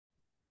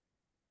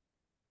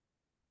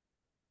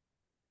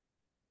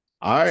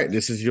All right,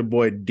 this is your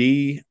boy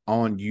D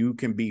on You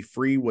Can Be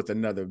Free with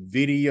another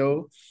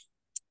video.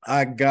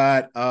 I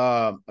got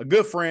a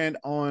good friend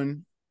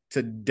on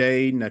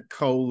today,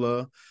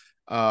 Nicola,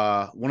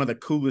 one of the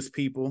coolest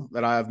people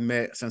that I've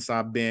met since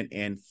I've been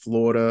in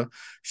Florida.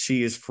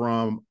 She is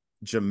from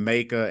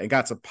Jamaica and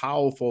got a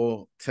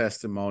powerful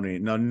testimony.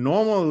 Now,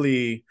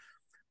 normally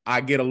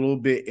I get a little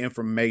bit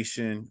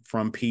information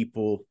from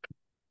people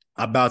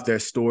about their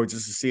story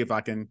just to see if I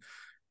can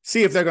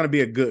see if they're going to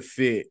be a good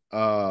fit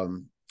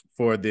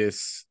for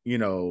this,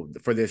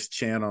 for this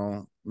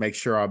channel, make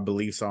sure our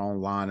beliefs are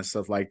online and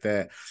stuff like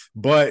that.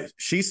 But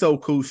she's so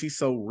cool. She's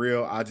so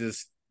real. I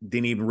just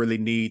didn't even really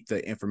need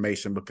the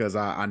information because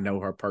I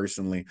know her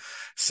personally.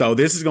 So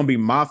this is going to be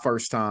my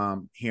first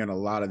time hearing a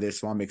lot of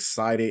this. So I'm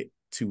excited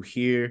to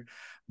hear.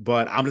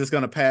 But I'm just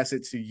going to pass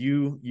it to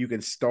you. You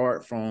can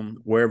start from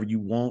wherever you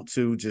want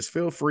to. Just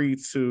feel free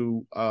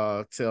to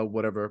tell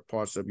whatever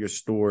parts of your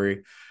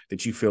story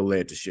that you feel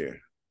led to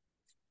share.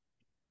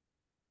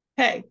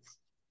 Hey,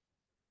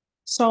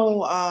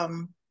 so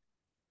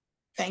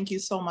thank you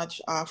so much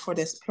for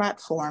this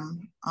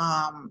platform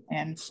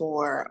and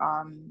for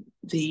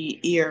the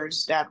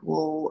ears that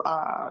will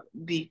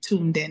be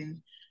tuned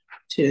in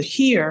to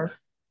hear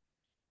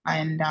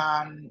and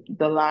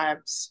the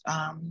lives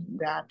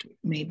that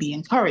may be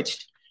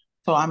encouraged.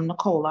 So I'm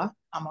Nicola.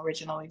 I'm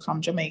originally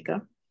from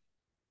Jamaica.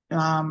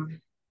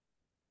 Um,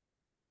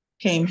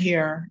 Came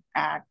here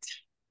at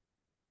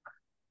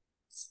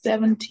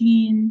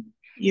 17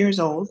 years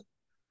old,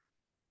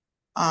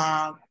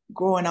 uh,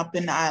 growing up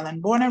in the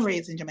island, born and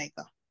raised in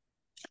Jamaica.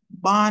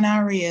 Born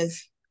and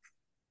raised,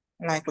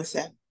 like we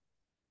said.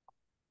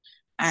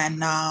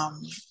 And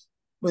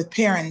with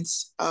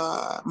parents,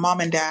 mom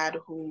and dad,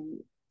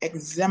 who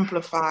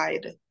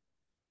exemplified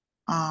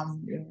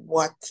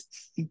what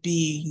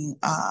being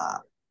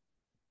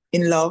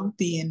in love,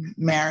 being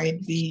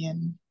married,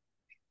 being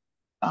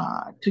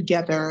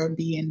together,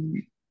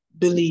 being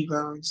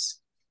believers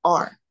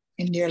are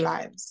in their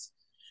lives.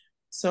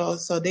 So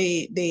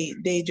they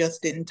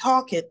just didn't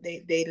talk it.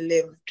 They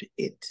lived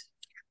it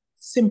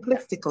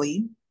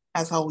simplistically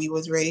as how we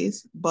was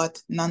raised,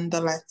 but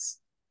nonetheless,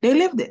 they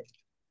lived it.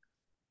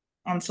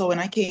 And so when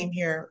I came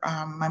here,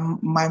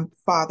 my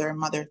father and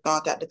mother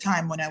thought at the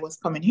time when I was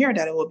coming here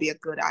that it would be a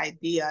good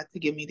idea to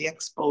give me the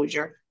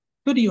exposure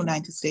to the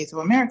United States of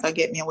America,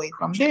 get me away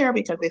from there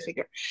because they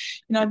figure,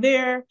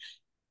 there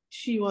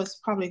she was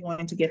probably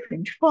going to get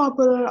in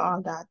trouble,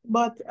 all that.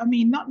 But I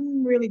mean,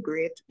 nothing really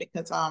great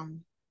because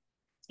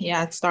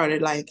yeah, it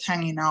started like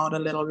hanging out a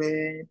little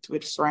bit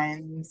with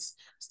friends,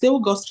 still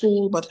go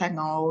school, but hang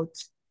out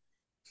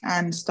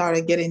and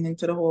started getting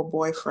into the whole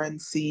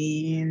boyfriend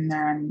scene.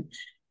 And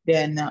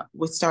then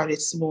we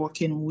started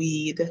smoking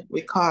weed.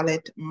 We call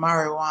it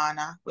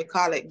marijuana. We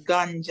call it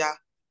ganja,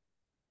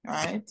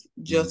 right?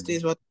 Just Mm.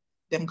 is what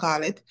them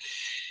call it.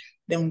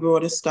 Them grow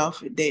the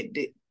stuff.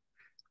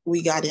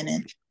 We got in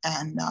it.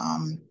 And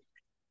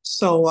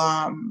so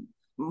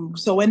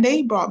so when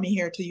they brought me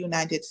here to the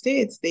United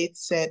States, they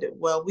said,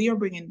 well, we are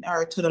bringing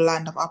her to the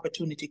land of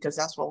opportunity because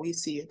that's what we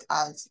see it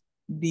as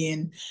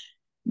being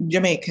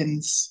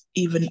Jamaicans,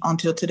 even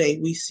until today,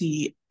 we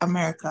see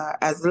America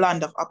as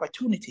land of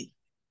opportunity.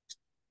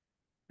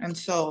 And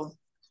so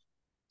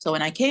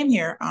when I came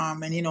here,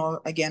 and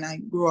again, I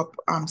grew up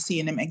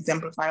seeing them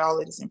exemplify all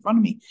of this in front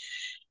of me.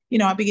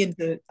 I began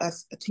to,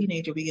 as a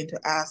teenager, begin to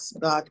ask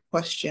God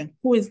question,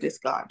 who is this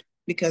God?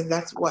 Because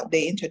that's what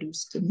they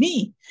introduced to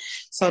me.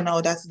 So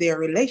now that's their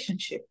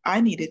relationship. I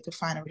needed to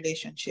find a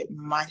relationship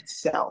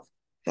myself,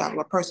 to have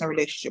a personal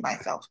relationship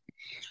myself.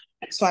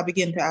 So I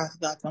began to ask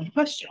God some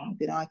questions.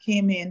 I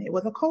came in, it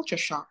was a culture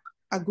shock.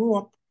 I grew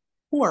up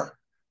poor.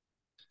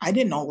 I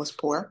didn't know it was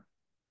poor.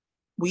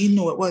 We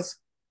knew it was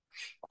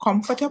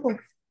comfortable.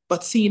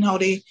 But seeing how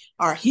they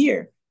are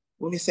here,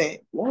 we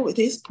say, whoa, it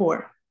is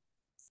poor.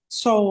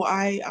 So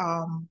I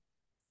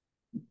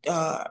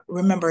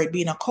remember it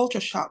being a culture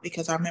shock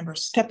because I remember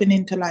stepping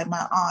into like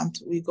my aunt.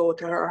 We go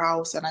to her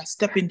house and I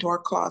step into her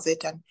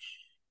closet and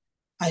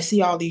I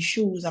see all these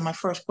shoes. And my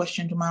first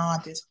question to my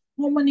aunt is,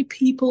 how many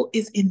people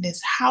is in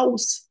this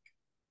house?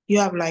 You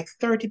have like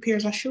 30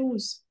 pairs of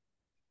shoes.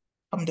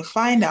 Come to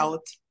find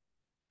out,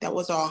 that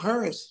was all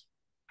hers.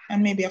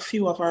 And maybe a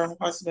few of her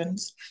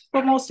husbands,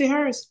 but mostly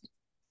hers.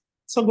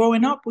 So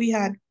growing up, we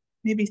had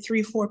maybe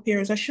 3, 4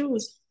 pairs of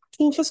shoes,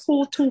 two for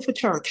school, two for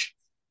church,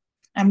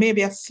 and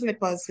maybe a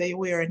slippers they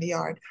wear in the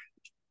yard.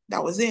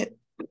 That was it.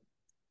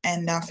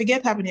 And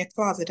forget having your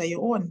closet of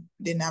your own.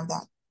 Didn't have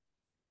that.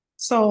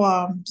 So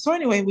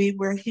anyway, we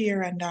were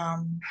here and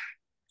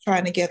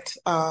trying to get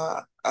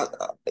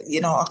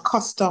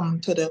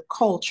accustomed to the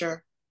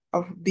culture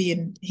of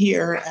being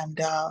here and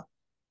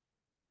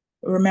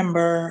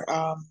remember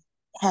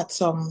had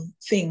some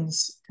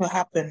things to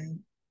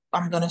happen.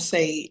 I'm gonna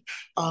say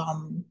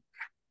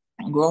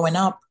growing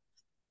up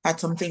had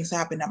some things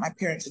happen that my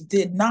parents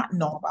did not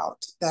know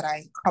about that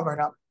I covered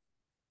up,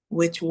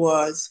 which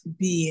was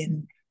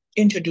being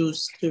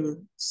introduced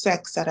to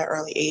sex at an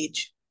early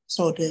age.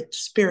 So the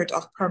spirit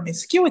of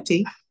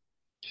promiscuity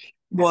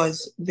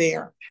was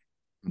there.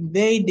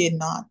 They did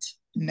not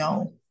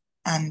know.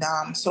 And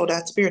so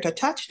that spirit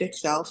attached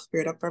itself,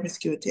 spirit of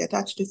promiscuity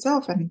attached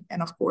itself,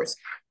 and of course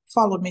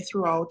followed me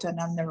throughout. And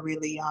I've never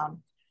really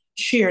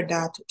shared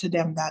that to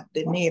them, that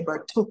the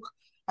neighbor took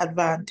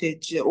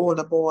advantage, the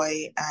older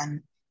boy,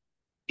 and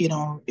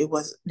it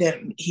was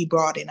then he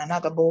brought in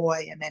another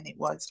boy, and then it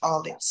was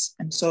all this.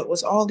 And so it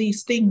was all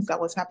these things that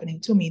was happening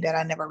to me that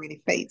I never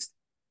really faced.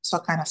 So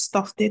I kind of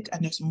stuffed it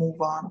and just move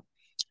on.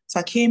 So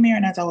I came here,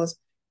 and as I was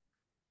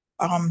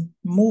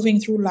moving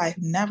through life,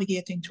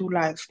 navigating through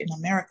life in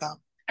America,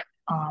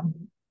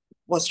 um,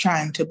 was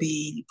trying to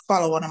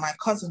follow one of my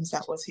cousins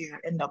that was here,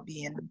 end up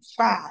being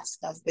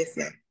fast, as they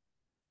say,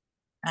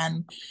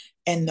 and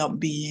end up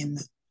being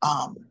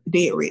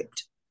date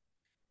raped.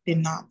 Did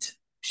not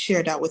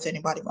share that with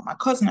anybody but my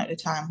cousin at the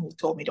time, who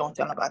told me don't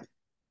tell nobody.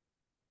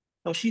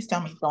 So she's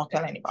telling me don't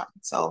tell anybody.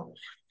 So,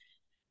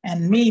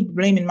 and me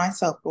blaming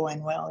myself,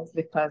 going, well, it's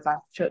because I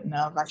shouldn't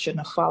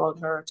have followed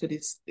her to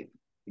this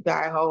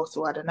guy house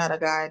who had another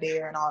guy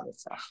there and all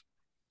this stuff.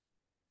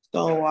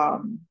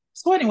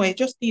 So anyway,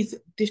 just these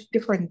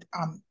different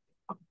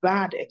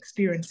bad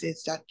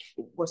experiences that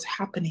was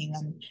happening,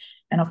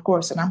 and of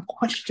course, and I'm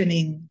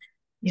questioning,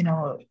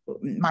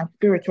 my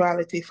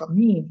spirituality for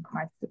me,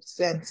 my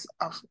sense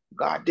of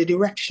God, the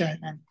direction,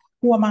 and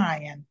who am I,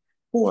 and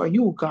who are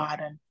you,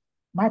 God, and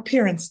my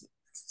parents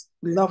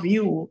love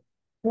you,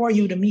 who are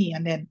you to me?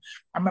 And then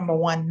I remember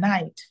one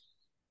night,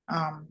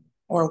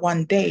 or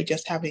one day,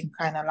 just having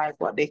kind of like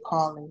what they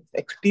call an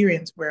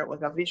experience, where it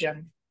was a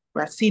vision,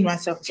 where I seen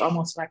myself. It's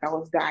almost like I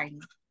was dying,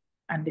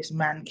 and this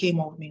man came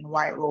over me in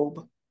white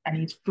robe, and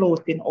he's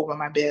floating over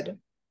my bed.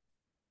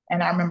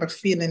 And I remember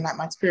feeling like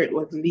my spirit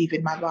was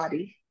leaving my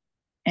body,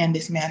 and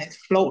this man is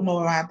floating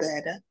over my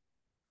bed,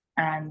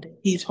 and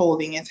he's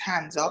holding his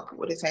hands up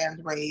with his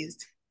hands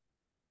raised.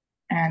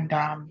 And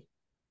I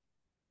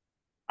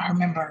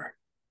remember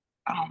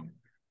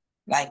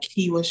like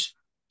he was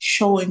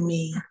showing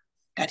me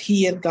that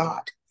he is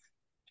God.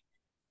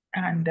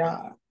 And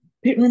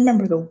didn't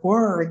remember the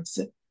words,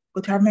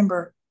 but I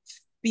remember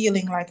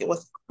feeling like it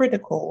was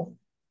critical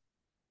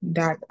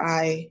that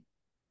I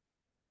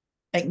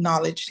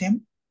acknowledged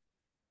him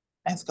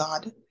as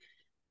God.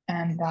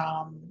 And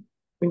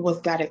it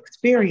was that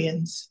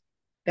experience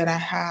that I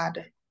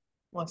had,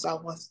 once I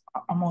was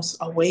almost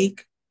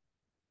awake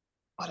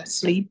but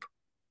asleep,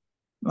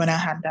 when I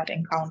had that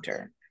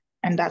encounter.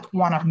 And that's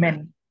one of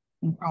many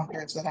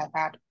encounters that I've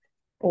had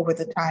over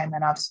the time.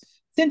 And I've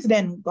since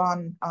then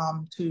gone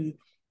to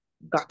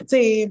got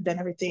saved and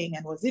everything,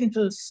 and was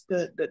into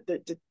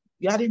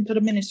got into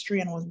the ministry,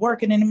 and was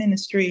working in the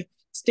ministry,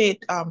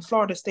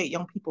 Florida State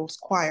Young People's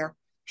Choir,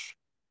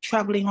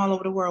 traveling all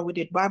over the world. We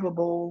did Bible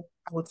Bowl.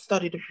 I would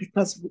study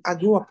because I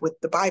grew up with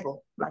the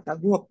Bible. Like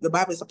the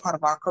Bible is a part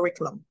of our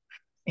curriculum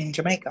in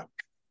Jamaica.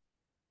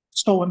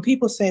 So when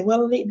people say,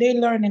 well, they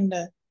learn in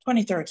the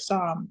 23rd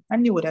Psalm, I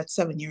knew it at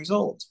 7 years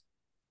old.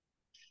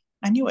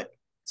 I knew it.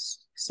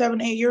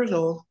 7, 8 years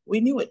old, we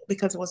knew it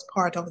because it was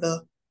part of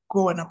the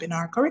growing up in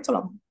our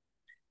curriculum.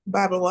 The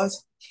Bible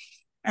was.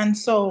 And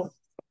so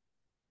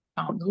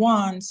Psalms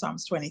 1,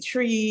 Psalms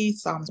 23,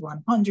 Psalms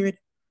 100,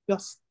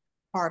 just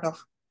part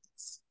of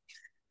this.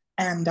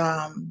 And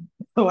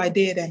so I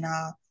did. And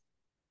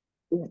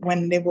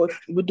when they would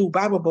do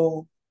Bible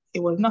Bowl,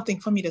 it was nothing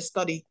for me to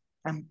study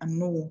and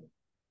know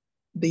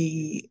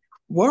the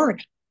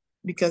word,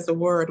 because the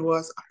word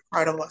was a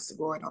part of us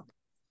growing up.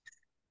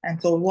 And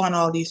so we won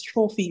all these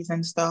trophies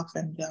and stuff.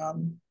 And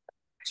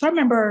so I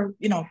remember,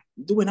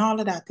 doing all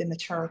of that in the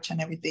church and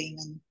everything,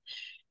 and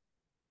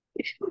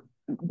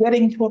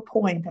getting to a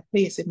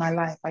place in my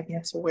life, I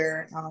guess,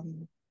 where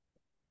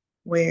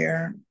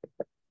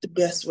the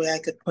best way I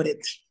could put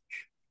it,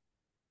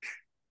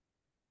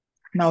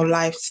 now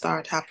life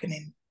start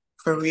happening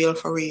for real,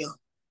 for real.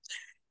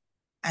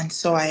 And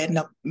so I ended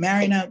up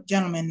marrying a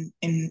gentleman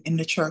in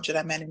the church that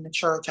I met in the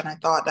church, and I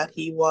thought that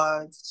he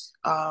was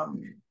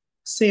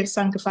saved,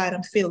 sanctified,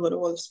 and filled with the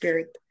Holy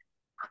Spirit.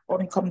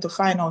 Only come to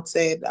find out,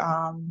 said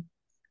thought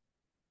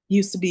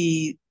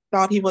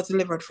he was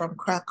delivered from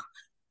crack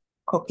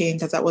cocaine,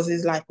 because that was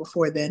his life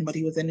before then, but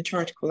he was in the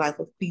church, life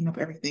was clean up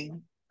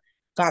everything.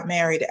 Got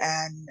married,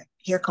 and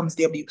here comes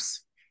the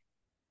abuse.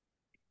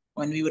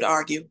 When we would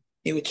argue,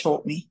 he would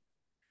choke me,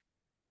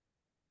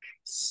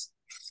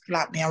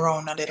 slap me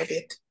around a little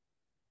bit,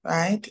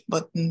 right?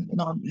 But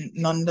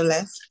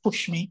nonetheless,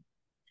 push me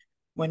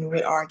when we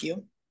would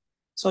argue.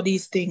 So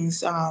these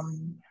things,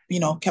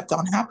 kept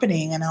on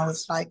happening. And I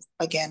was like,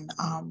 again,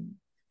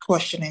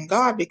 questioning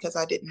God, because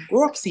I didn't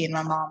grow up seeing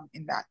my mom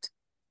in that.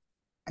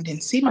 I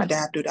didn't see my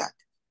dad do that.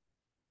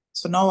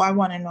 So now I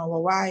want to know,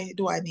 well, why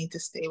do I need to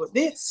stay with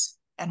this?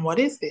 And what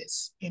is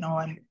this?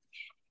 And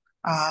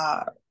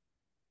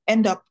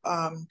end up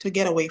to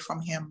get away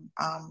from him,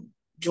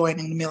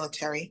 joining the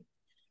military.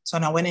 So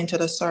when I went into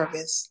the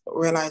service,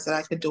 realized that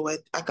I could do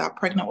it. I got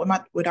pregnant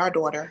with our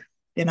daughter.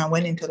 Then I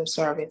went into the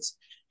service.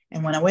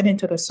 And when I went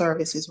into the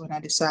service is when I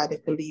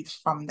decided to leave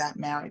from that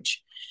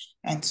marriage.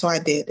 And so I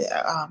did,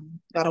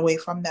 got away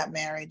from that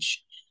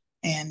marriage,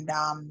 and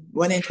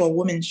went into a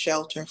women's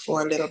shelter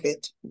for a little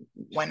bit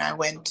when I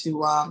went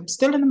to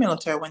still in the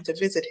military. Went to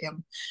visit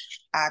him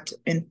at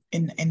in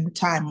the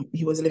time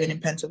he was living in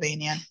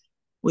Pennsylvania.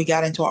 We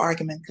got into an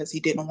argument because he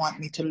didn't want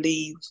me to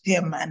leave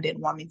him and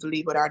didn't want me to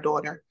leave with our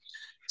daughter.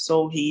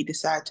 So he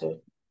decided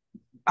to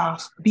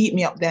beat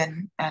me up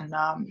then, and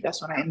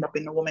that's when I ended up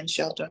in the women's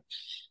shelter.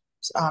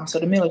 So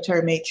the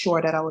military made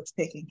sure that I was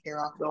taken care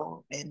of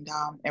though, and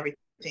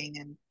everything.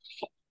 And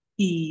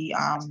he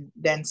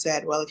then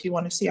said, "Well, if you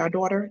want to see our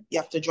daughter, you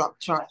have to drop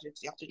charges.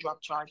 You have to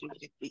drop charges.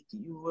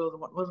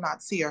 You will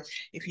not see her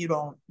if you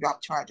don't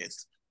drop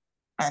charges."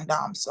 And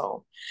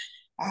so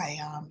I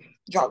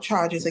dropped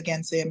charges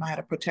against him. I had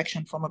a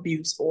protection from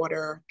abuse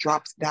order,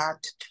 dropped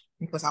that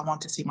because I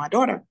want to see my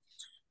daughter.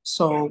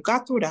 So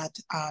got through that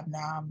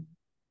and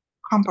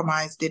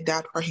compromise, did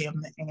that for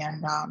him,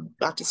 and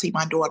got to see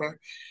my daughter.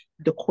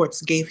 The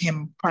courts gave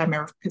him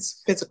primary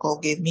physical,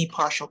 gave me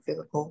partial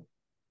physical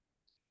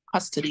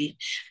custody.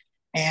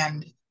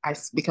 And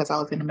because I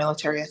was in the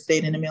military, I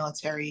stayed in the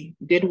military,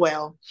 did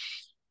well,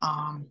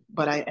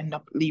 but I ended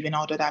up leaving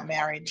out of that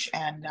marriage.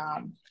 And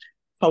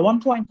at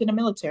one point in the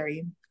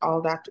military,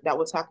 all that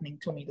was happening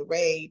to me, the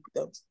rape,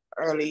 the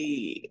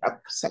early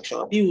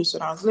sexual abuse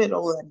when I was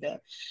little, and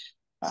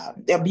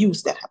the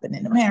abuse that happened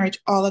in the marriage,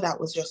 all of that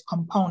was just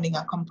compounding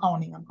and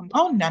compounding and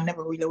compounding. I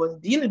never really was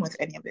dealing with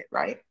any of it,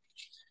 right?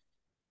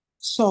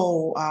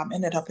 So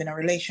ended up in a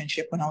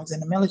relationship when I was in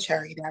the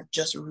military that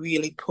just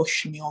really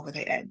pushed me over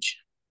the edge.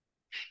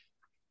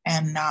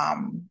 And,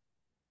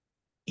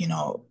 you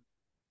know,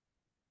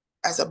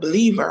 as a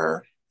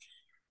believer,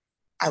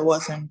 I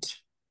wasn't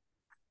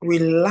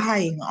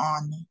relying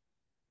on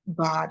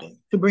God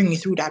to bring me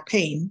through that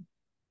pain.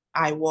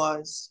 I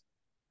was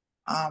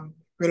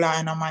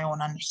relying on my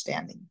own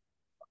understanding.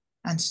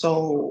 And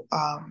so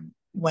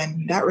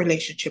when that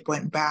relationship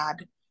went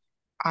bad,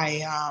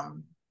 I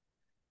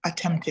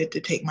attempted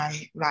to take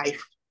my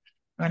life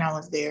when I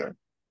was there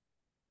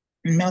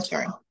in the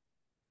military.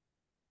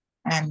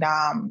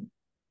 And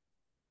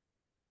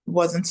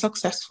wasn't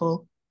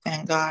successful,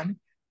 thank God.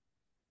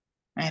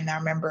 And I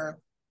remember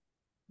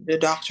the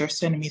doctor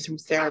sending me through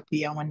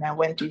therapy. And when I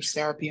went through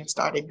therapy and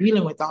started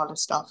dealing with all the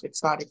stuff, it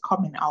started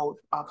coming out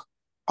of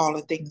all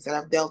the things that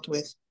I've dealt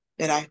with,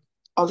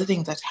 all the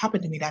things that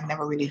happened to me that I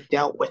never really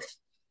dealt with.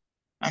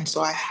 And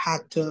so I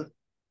had to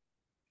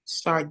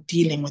start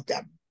dealing with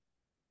them,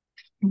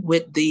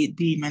 with the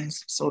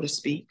demons, so to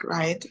speak,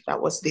 right?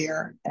 That was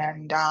there.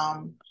 And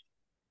I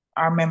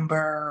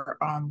remember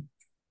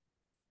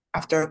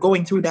after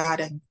going through that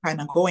and kind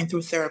of going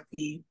through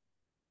therapy,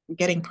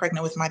 getting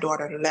pregnant with my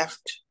daughter,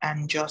 left,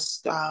 and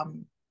just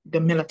the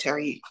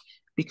military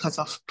because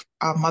of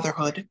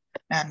motherhood,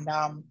 and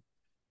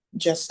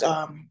just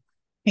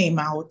came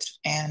out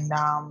and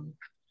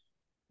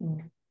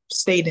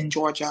stayed in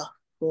Georgia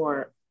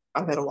for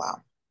a little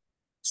while,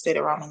 stayed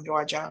around in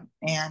Georgia,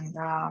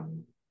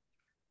 and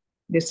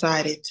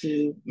decided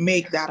to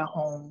make that a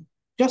home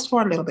just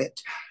for a little bit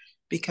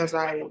because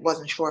I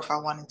wasn't sure if I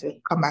wanted to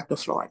come back to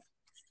Florida.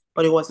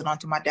 But it wasn't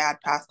until my dad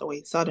passed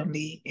away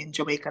suddenly in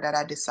Jamaica that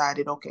I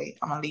decided, okay,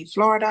 I'm gonna leave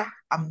Florida,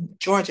 I'm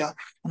Georgia,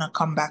 and I'll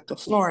come back to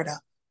Florida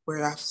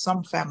where I have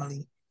some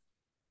family.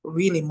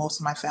 Really, most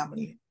of my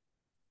family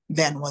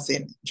then was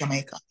in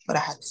Jamaica, but I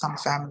had some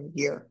family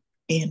here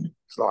in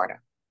Florida.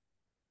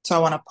 So I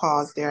want to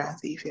pause there and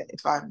see if you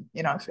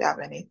have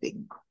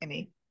anything,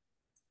 any.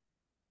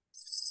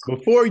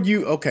 Before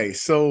you, okay,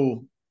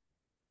 so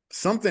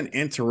something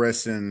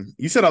interesting.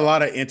 You said a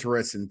lot of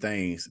interesting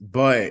things,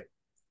 but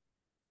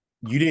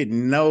you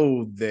didn't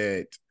know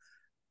that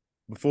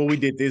before we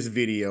did this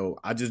video,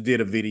 I just did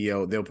a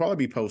video. They'll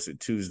probably be posted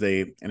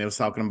Tuesday, and it was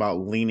talking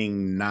about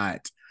leaning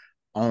not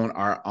on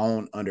our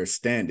own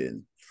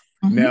understanding.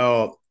 Mm-hmm.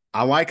 Now,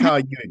 I like how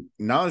you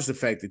acknowledge the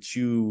fact that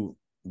you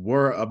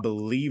were a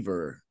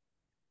believer,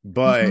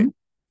 but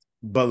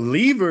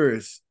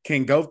believers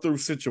can go through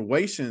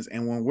situations,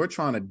 and when we're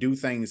trying to do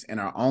things in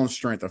our own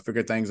strength or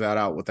figure things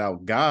out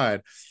without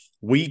God,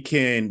 we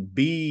can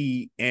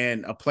be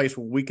in a place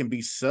where we can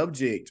be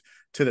subject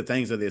to the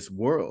things of this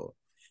world.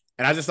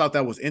 And I just thought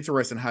that was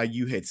interesting how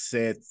you had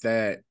said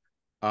that,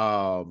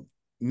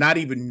 not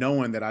even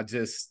knowing that I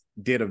just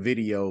did a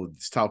video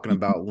talking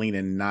about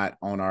leaning not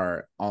on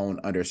our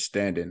own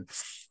understanding.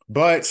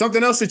 But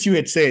something else that you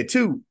had said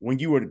too, when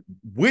you were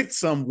with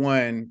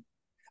someone,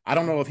 I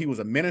don't know if he was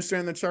a minister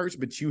in the church,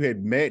 but you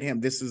had met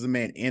him. This is a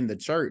man in the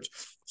church.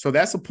 So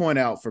that's a point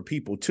out for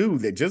people too,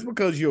 that just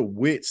because you're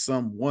with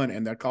someone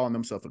and they're calling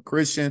themselves a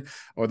Christian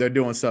or they're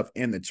doing stuff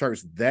in the church,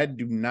 that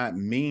do not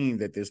mean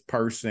that this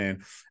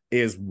person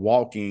is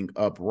walking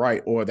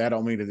upright, or that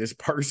don't mean that this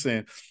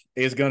person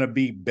is going to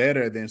be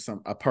better than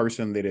a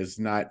person that is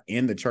not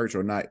in the church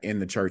or not in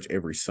the church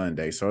every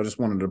Sunday. So I just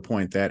wanted to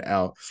point that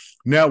out.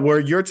 Now, where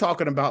you're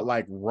talking about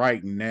like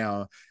right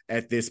now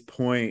at this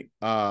point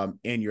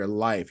in your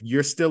life,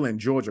 you're still in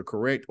Georgia,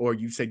 correct? Or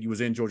you said you was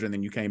in Georgia and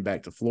then you came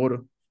back to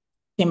Florida?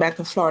 Came back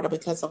to Florida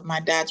because of my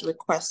dad's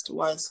request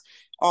was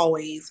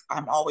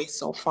I'm always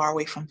so far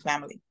away from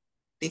family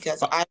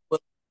because I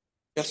would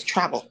just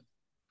travel.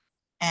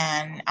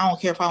 And I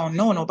don't care if I don't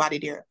know nobody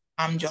there.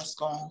 I'm just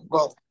gonna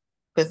go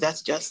because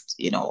that's just,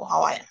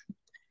 how I am.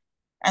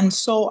 And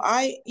so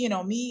I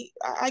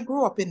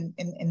grew up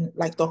in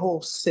like the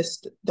whole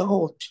system, the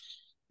whole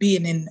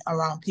being in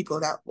around people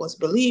that was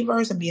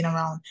believers and being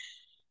around,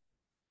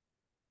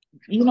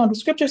 the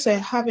scripture said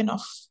having a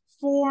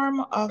form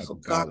of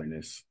God,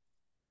 godliness.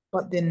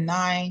 but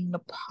denying the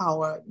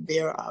power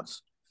thereof.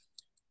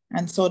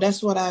 And so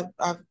that's what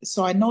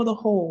so I know the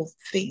whole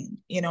thing.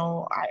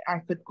 I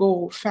could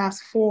go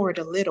fast forward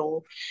a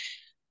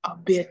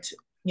bit,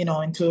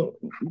 into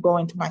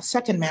going to my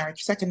second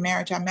marriage. Second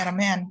marriage, I met a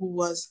man who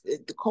was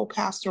the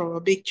co-pastor of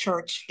a big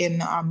church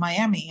in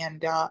Miami.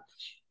 And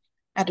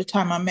at the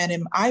time I met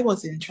him, I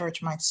was in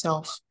church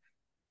myself,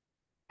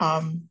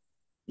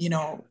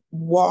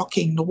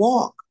 walking the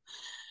walk.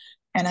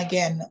 And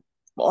again,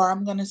 or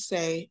I'm going to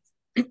say,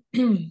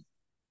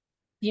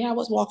 yeah, I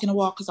was walking the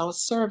walk because I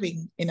was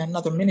serving in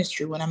another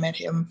ministry when I met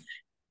him.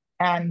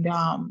 And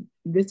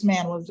this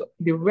man was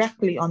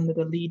directly under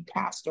the lead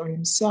pastor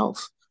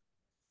himself.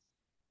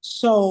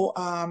 So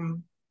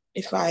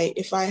if I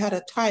had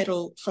a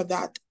title for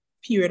that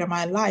period of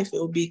my life,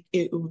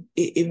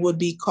 it would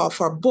be called,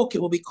 for a book,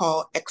 it would be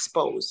called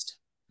Exposed.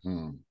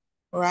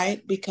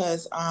 Right?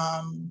 Because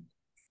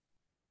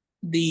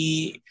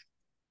the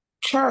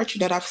church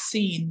that I've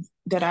seen,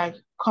 that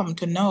I've come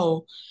to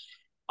know,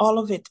 all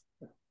of it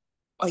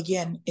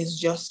again is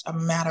just a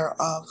matter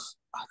of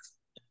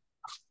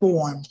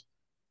form.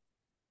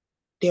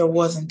 There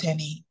wasn't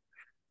any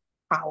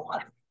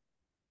power.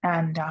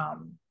 And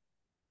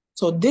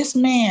so this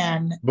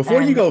man.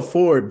 Before you go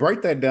forward,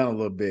 break that down a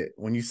little bit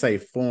when you say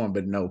form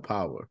but no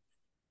power.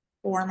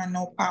 Form and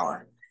no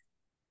power.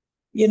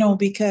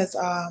 Because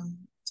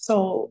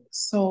so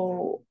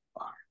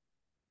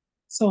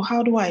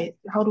how do I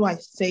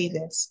say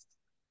this?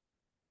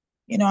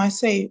 I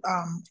say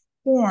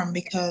form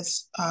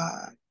because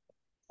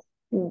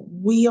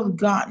we have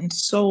gotten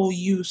so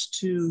used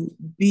to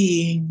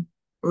being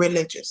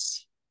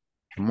religious.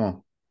 Come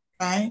on.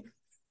 Right?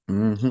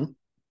 Mm-hmm.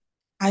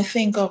 I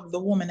think of the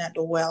woman at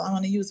the well. I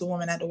want to use the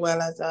woman at the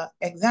well as an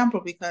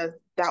example because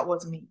that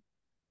was me,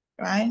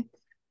 right?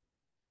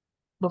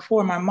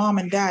 Before my mom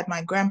and dad,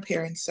 my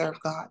grandparents served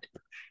God.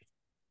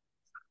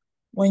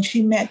 When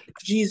she met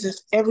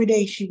Jesus, every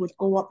day she would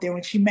go up there.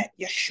 When she met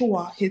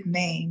Yeshua, his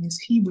name, his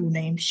Hebrew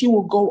name, she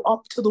would go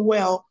up to the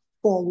well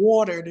for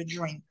water to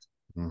drink.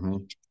 Mm-hmm.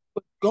 She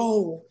would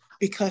go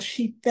because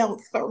she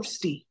felt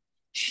thirsty.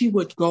 She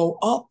would go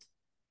up.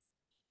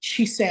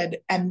 She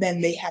said, and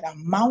then they had a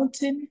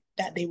mountain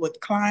that they would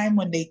climb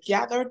when they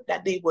gathered,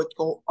 that they would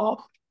go up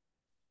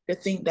to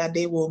think that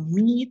they will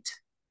meet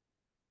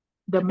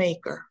the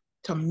maker,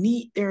 to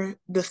meet the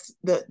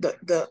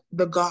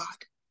God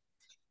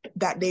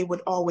that they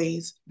would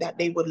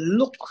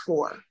look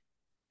for.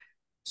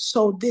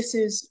 So this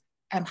is,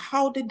 and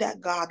how did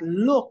that God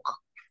look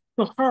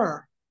to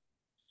her?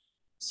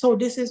 So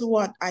this is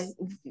what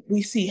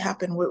we see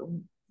happen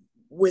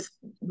with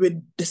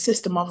the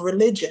system of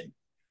religion.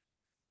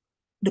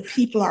 The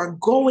people are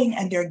going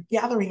and they're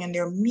gathering and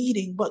they're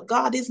meeting, but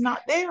God is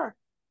not there.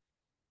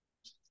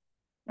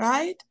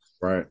 Right?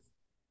 Right.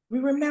 We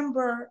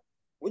remember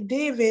with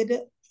David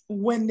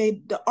when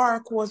the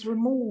ark was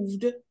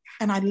removed,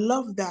 and I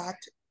love that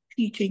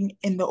teaching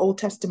in the Old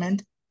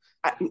Testament.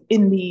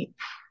 In the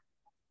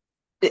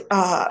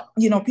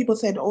people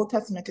say the Old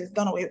Testament is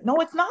done away. No,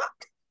 it's not,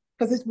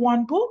 because it's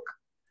one book.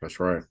 That's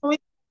right. So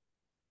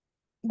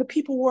the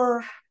people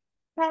were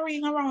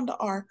carrying around the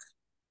ark.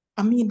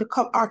 I mean, the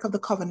Ark of the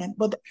Covenant,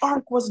 but the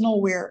ark was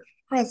nowhere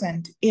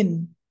present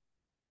in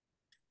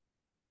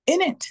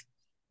it.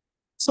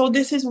 So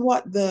this is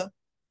what the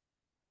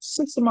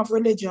system of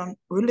religion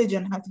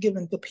has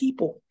given to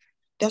people.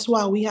 That's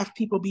why we have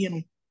people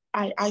being,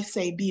 I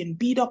say, being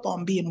beat up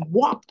on, being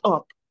whopped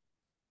up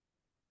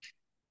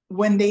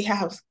when they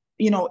have,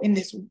 in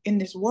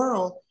this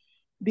world,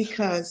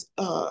 because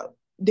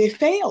they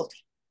failed.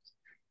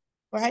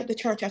 Right? The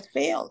church has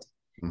failed.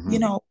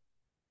 Mm-hmm.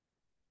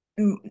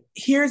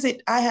 Here's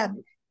it. I had,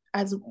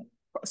 as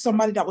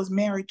somebody that was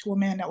married to a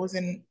man that was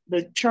in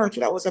the church,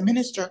 that was a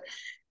minister,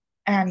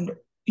 and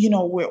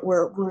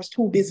we're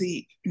too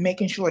busy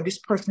making sure this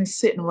person is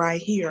sitting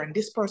right here, and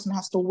this person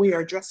has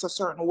to dress a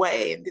certain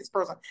way, and this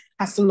person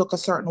has to look a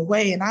certain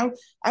way. And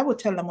I would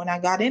tell them, when I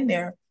got in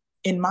there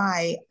in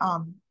my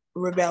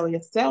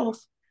rebellious self,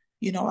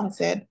 I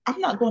said, I'm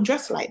not going to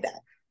dress like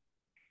that.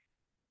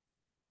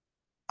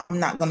 I'm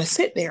not going to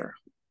sit there,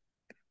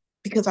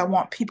 because I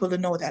want people to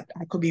know that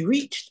I could be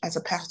reached as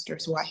a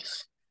pastor's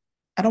wife.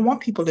 I don't want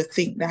people to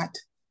think that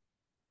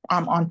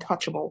I'm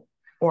untouchable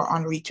or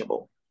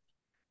unreachable.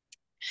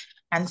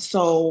 And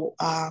so,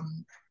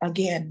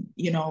 again,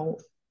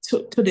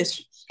 to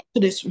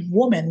this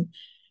woman,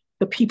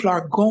 the people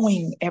are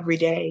going every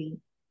day.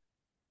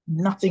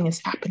 Nothing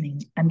is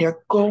happening, and they're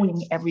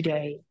going every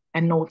day,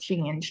 and no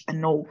change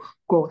and no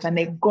growth, and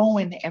they're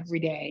going every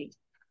day,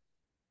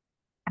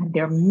 and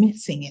they're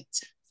missing it.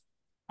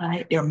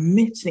 Right? They're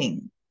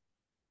missing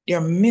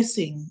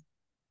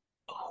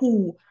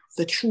who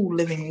the true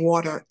living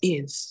water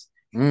is.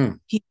 Mm.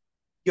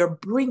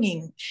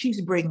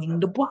 She's bringing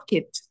the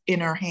bucket in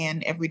her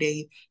hand every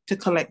day to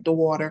collect the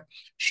water.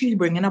 She's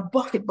bringing a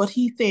bucket, but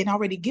he's saying, I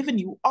already given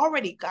you,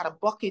 already got a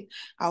bucket.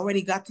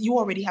 You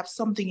already have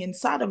something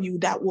inside of you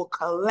that will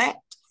collect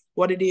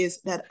what it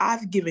is that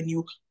I've given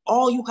you.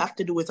 All you have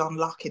to do is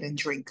unlock it and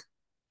drink.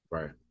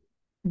 Right.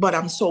 But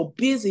I'm so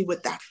busy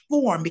with that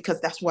form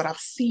because that's what I've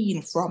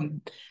seen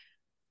from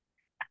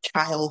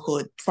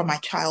my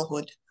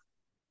childhood.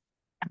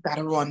 I've got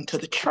to run to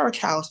the church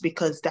house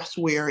because that's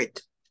where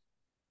it,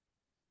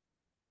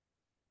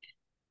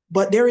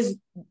 but there's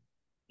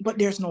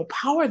no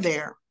power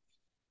there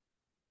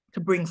to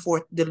bring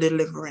forth the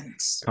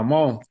deliverance. Come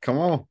on.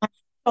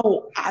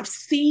 So I've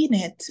seen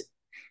it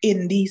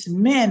in these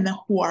men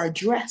who are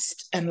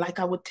dressed. And like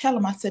I would tell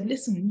them, I said,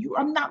 listen,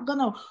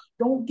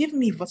 don't give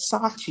me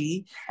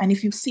Versace. And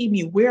if you see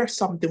me wear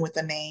something with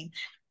a name,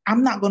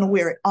 I'm not going to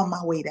wear it on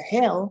my way to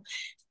hell,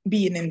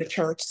 being in the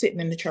church, sitting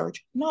in the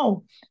church.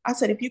 No, I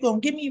said, if you're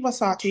going to give me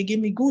Versace, give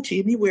me Gucci,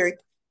 give me wear it,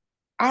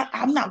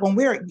 I'm not going to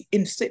wear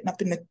it sitting up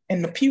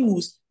in the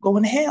pews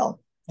going to hell.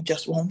 I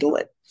just won't do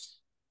it.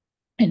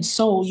 And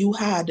so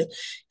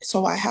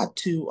I had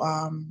to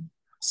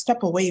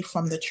step away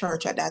from the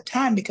church at that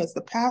time because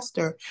the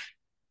pastor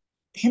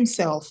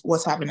himself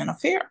was having an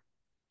affair.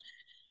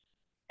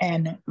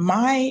 And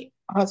my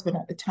husband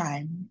at the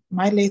time,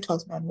 my late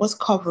husband,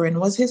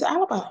 was his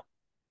alibi.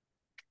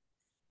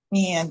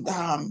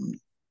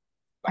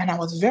 And I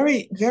was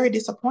very, very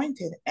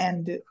disappointed.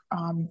 And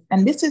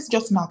this is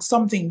just not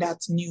something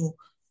that's new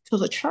to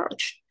the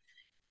church.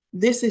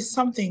 This is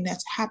something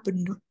that's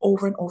happened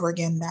over and over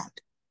again, that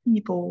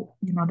people,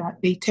 that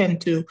they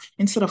tend to,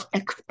 instead of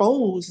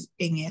exposing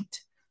it,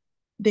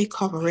 they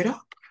cover it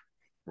up.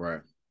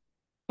 Right.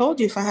 I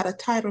told you if I had a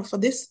title for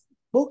this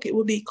book, it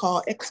would be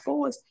called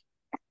Expose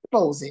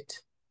It.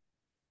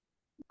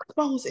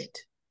 Expose it.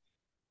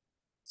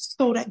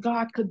 So that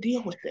God could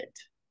deal with it.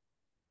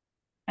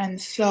 And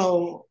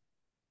so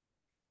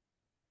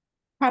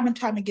time and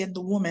time again,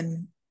 the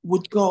woman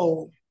would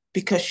go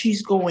because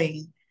she's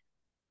going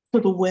to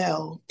the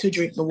well to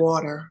drink the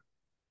water,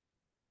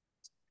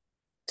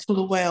 to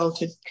the well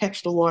to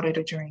catch the water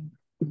to drink,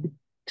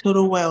 to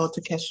the well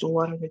to catch the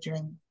water to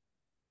drink,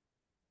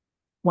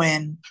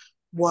 when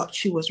what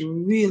she was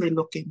really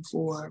looking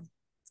for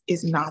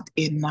is not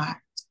in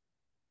that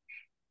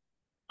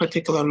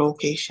particular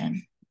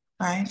location,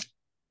 right?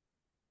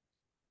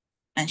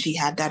 And she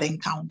had that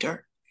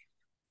encounter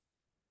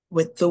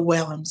with the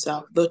well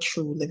himself, the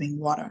true living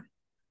water.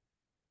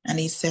 And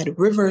he said,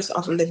 rivers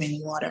of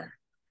living water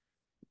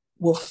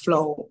will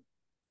flow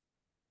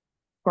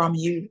from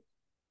you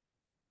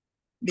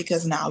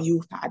because now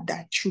you've had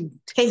that true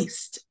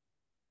taste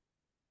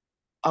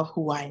of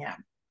who I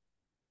am.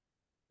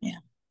 Yeah.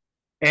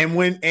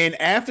 And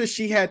after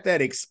she had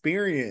that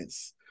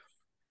experience,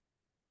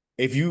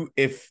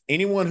 if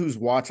anyone who's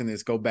watching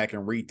this go back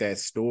and read that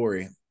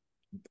story,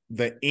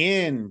 the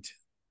end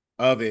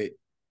of it,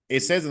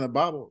 it says in the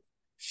Bible,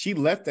 she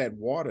left that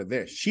water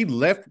there. She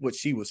left what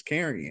she was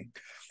carrying.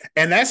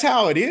 And that's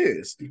how it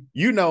is.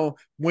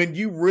 When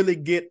you really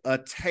get a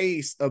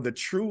taste of the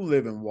true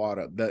living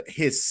water,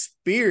 his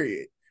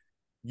spirit,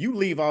 you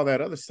leave all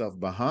that other stuff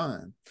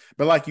behind.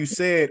 But like you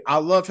said, I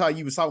loved how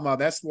you was talking about,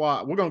 that's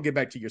why we're going to get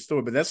back to your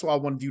story, but that's why I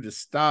wanted you to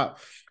stop,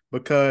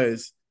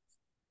 because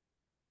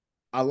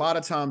a lot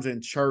of times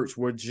in church,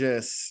 we're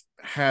just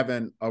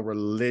having a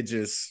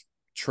religious,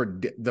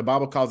 the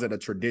Bible calls it a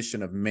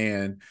tradition of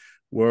man,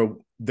 where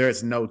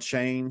there's no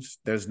change,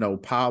 there's no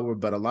power,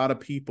 but a lot of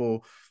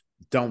people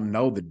don't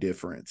know the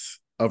difference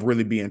of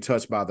really being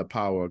touched by the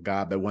power of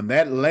God. But when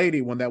that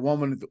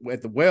woman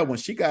at the well, when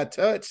she got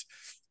touched,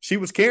 she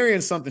was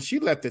carrying something. She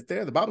left it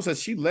there. The Bible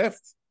says she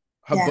left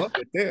her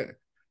bucket there.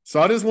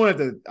 So I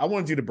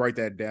wanted you to break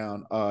that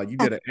down. You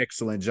did an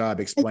excellent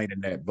job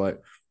explaining that,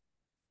 but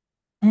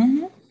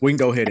we can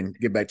go ahead and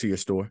get back to your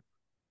story.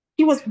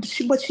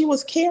 But she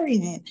was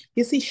carrying it.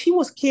 You see, she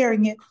was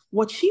carrying it.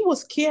 What she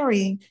was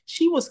carrying,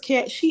 she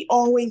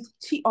always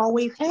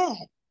had.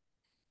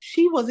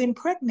 She was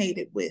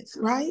impregnated with,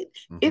 right?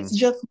 Mm-hmm. It's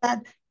just that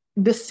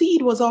the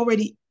seed was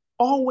already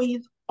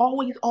always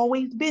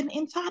been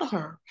inside of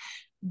her.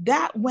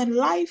 That when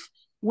life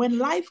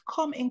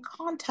come in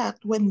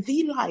contact, when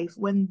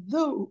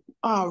the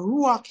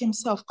Ruach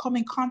himself come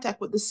in contact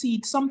with the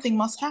seed, something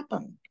must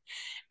happen.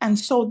 And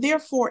so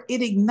therefore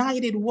it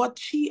ignited what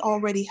she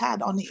already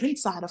had on the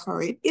inside of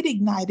her. It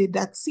ignited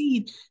that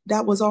seed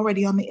that was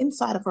already on the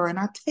inside of her. And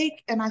I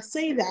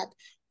say that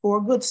for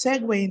a good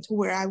segue into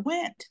where I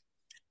went.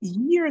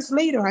 Years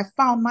later, I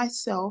found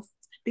myself,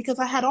 because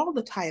I had all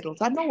the titles.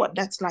 I know what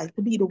that's like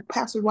to be the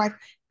pastor's wife.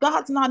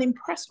 God's not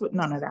impressed with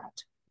none of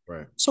that.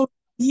 Right. So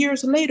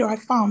years later, I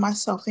found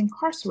myself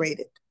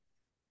incarcerated,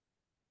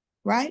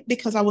 right?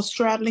 Because I was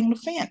straddling the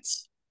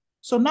fence.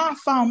 So now I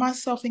found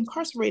myself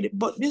incarcerated,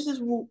 but this is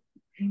what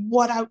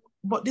I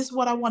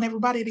want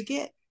everybody to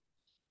get.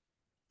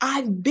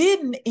 I've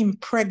been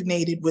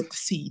impregnated with the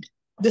seed.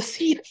 The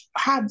seed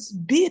has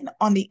been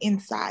on the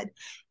inside.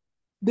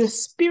 The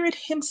Spirit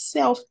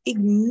himself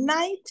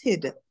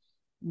ignited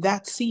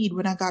that seed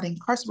when I got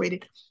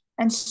incarcerated.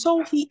 And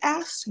so he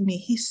asked me,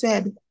 he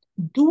said,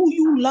 do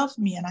you love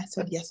me? And I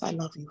said, yes, I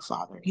love you,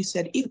 Father. He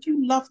said, if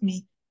you love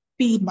me,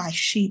 feed my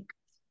sheep.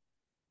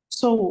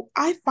 So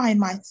I find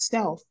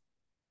myself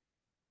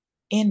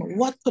in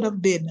what could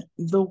have been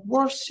the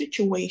worst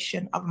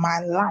situation of my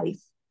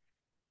life,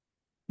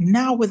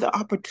 now with the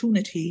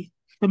opportunity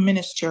to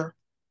minister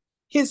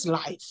his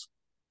life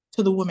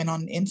to the women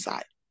on the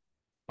inside.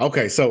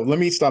 Okay, so let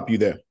me stop you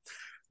there.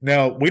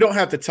 Now, we don't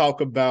have to talk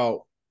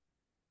about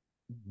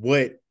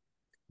what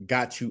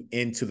got you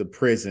into the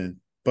prison,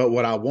 but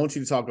what I want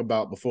you to talk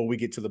about before we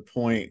get to the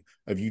point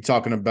of you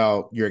talking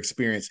about your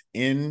experience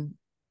in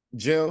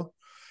jail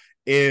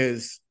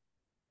is,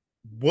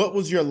 what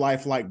was your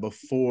life like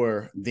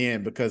before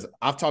then? Because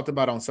I've talked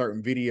about on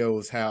certain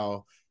videos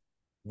how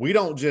we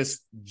don't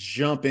just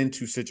jump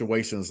into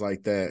situations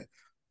like that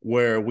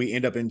where we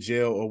end up in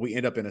jail or we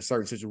end up in a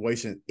certain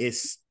situation.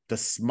 It's the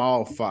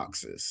small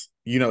foxes,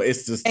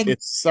 it's just,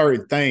 it's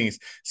certain things.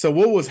 So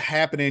what was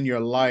happening in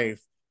your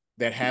life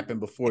that happened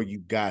before you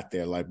got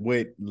there? Like,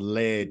 what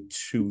led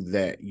to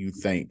that, you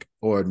think,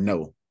 or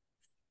no?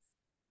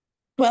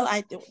 Well,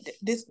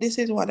 this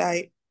is what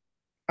I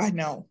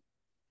know.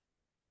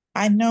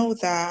 I know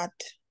that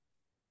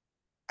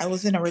I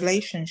was in a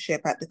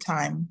relationship at the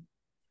time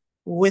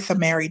with a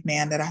married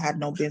man that I had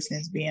no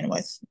business being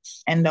with.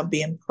 Ended up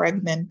being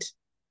pregnant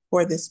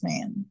for this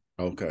man.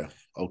 Okay.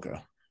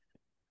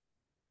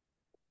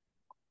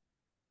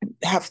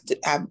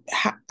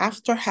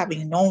 After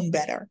having known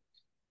better,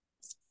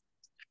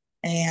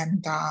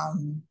 and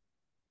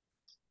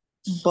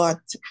but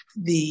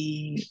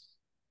the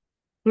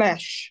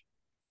flesh,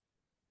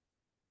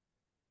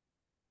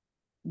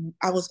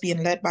 I was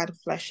being led by the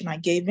flesh, and I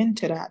gave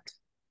into that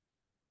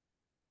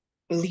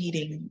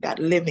leading, that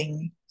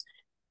living,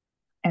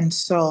 and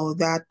so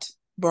that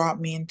brought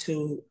me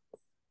into,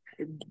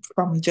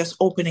 from just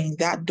opening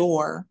that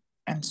door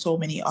and so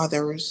many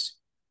others,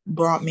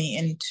 brought me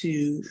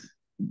into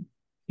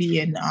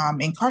being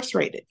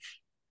incarcerated.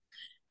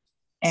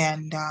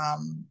 And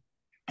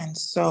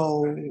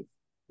so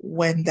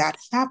when that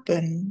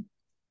happened,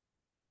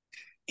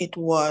 it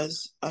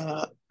was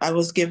I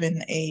was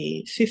given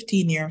a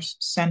 15-year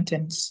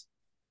sentence,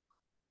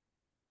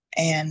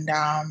 and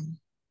I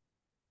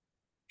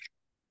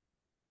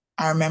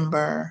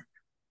remember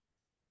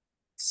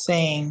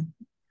saying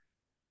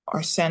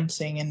or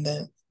sensing in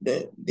the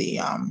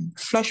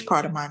flesh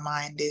part of my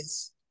mind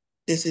is,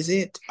 this is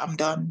it, I'm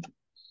done.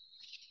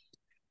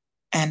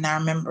 And I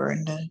remember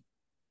in the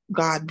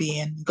God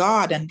being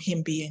God and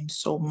him being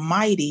so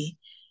mighty,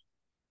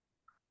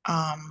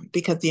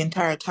 because the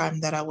entire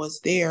time that I was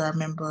there, I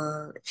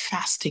remember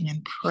fasting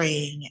and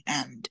praying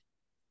and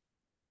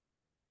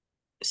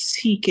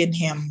seeking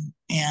him.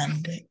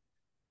 And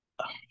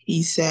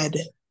he said,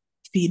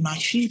 feed my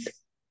sheep.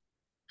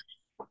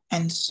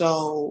 And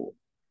so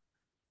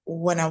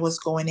when I was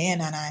going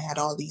in and I had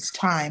all this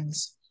time,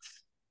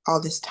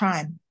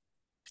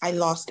 I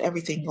lost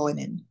everything going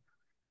in,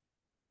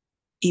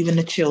 even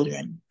the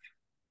children.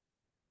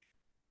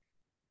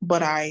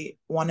 But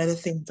one of the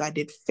things I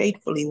did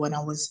faithfully when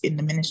I was in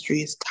the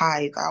ministry is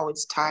tithe. I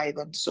always tithe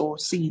and sow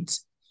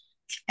seeds.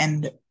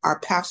 And our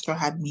pastor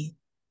had me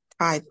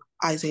tithe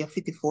Isaiah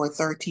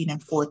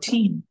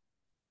 54:13-14.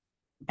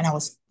 And I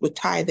would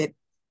tithe it.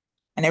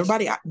 And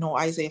everybody know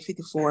Isaiah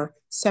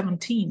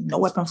 54:17. No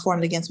weapon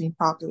formed against me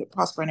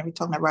prosper, and every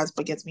tongue that rises up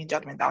against me in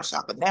judgment thou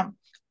shalt condemn.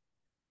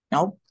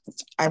 No,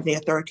 Isaiah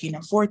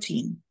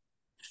 13:14.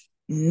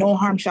 No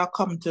harm shall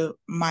come to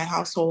my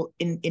household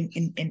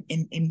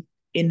in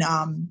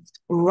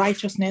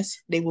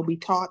righteousness. They will be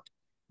taught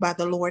by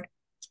the Lord.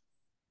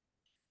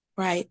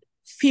 Right?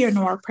 Fear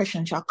nor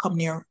oppression shall come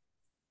near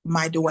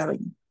my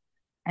dwelling.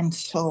 And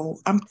so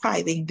I'm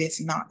tithing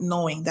this, not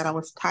knowing that I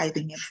was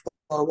tithing it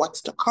for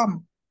what's to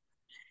come.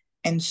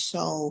 And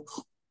so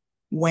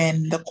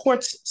when the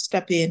courts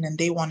step in and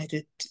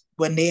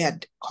when they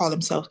had called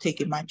themselves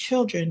taking my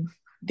children,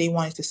 they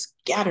wanted to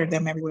scatter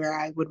them everywhere.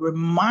 I would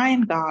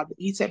remind God.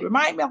 He said,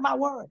 remind me of my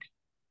word.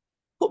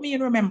 Put me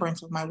in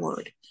remembrance of my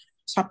word.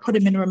 So I put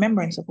him in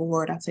remembrance of a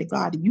word. I say,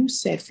 God, you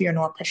said, fear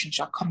no oppression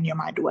shall come near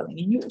my dwelling.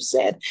 And you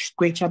said,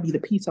 great shall be the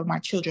peace of my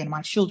children.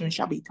 My children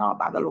shall be taught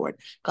by the Lord.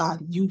 God,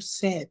 you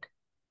said.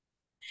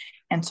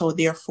 And so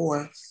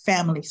therefore,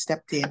 family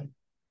stepped in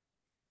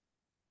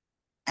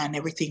and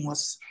everything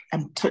was,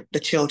 and took the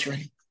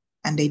children,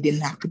 and they didn't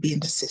have to be in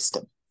the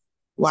system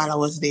while I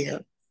was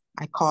there.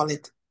 I call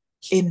it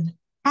in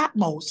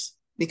Patmos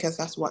because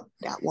that's what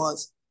that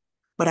was.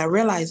 But I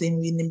realized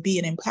in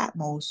being in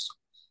Patmos,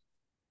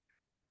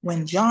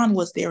 when John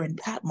was there in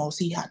Patmos,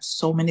 he had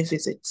so many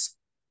visits.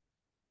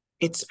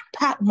 It's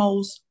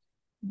Patmos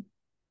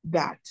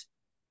that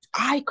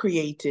I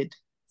created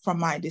from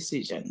my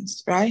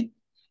decisions, right?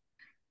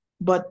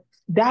 But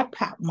that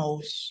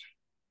Patmos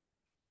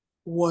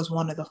was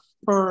one of the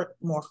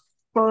more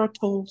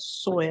fertile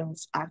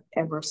soils I've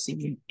ever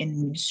seen in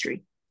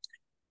ministry.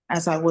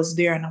 As I was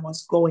there and I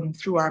was going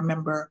through, I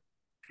remember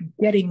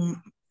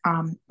getting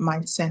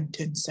my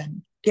sentence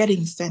and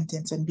getting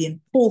sentenced and being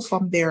pulled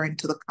from there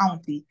into the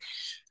county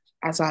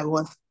as I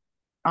was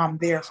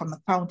there from the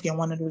county. And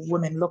one of the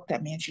women looked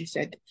at me and she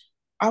said,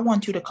 I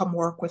want you to come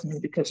work with me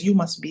because you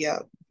must be a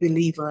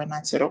believer. And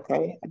I said,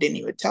 okay. I didn't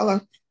even tell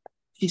her.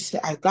 She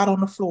said, I got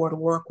on the floor to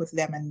work with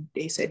them. And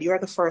they said, you're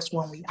the first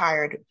one we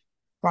hired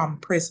from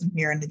prison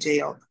here in the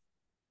jail.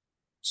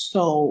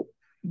 So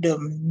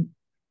the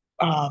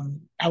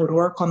I would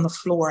work on the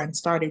floor and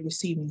started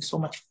receiving so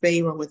much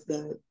favor with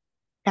the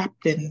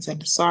captains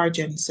and the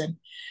sergeants. And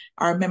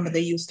I remember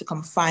they used to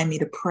come find me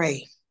to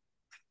pray.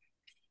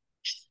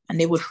 And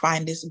they would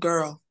find this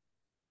girl.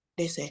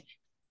 They said,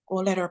 go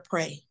let her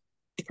pray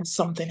because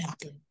something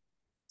happened.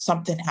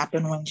 Something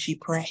happened when she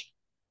prayed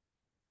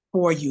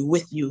for you,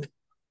 with you.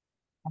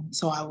 And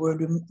so I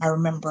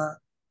remember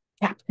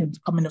captains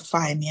coming to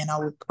find me and I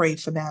would pray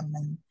for them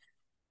and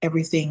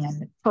everything.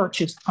 And the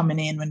church is coming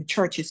in. When the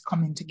church is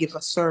coming to give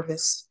a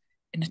service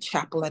in the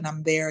chapel and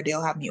I'm there,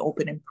 they'll have me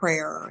open in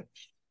prayer.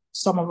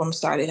 Some of them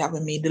started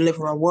having me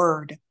deliver a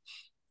word,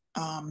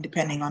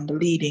 depending on the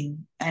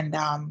leading. And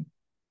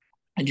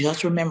I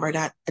just remember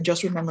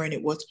and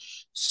it was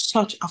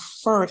such a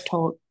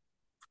fertile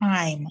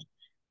time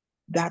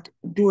that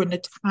during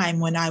the time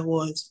when I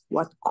was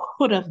what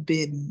could have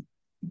been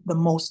the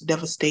most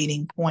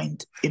devastating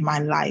point in my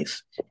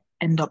life,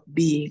 end up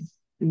being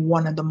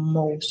one of the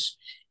most.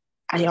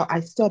 I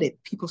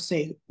studied. People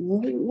say,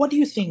 "What do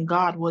you think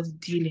God was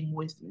dealing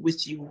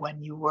with you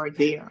when you were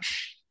there?"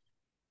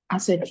 I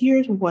said,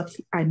 "Here's what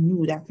I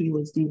knew that He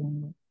was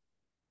dealing with.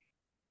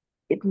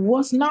 It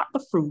was not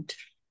the fruit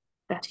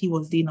that He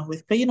was dealing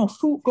with. But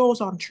fruit grows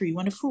on tree.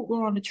 When the fruit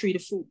grows on the tree, the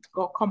fruit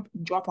come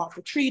drop off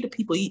the tree. The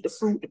people eat the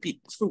fruit. The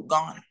fruit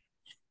gone.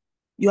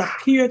 You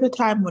have period of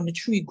time when the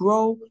tree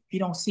grow, you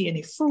don't see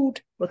any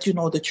fruit, but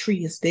the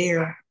tree is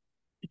there.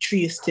 The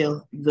tree is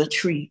still the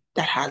tree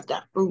that has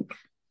that fruit.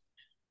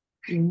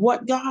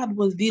 What God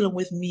was dealing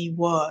with me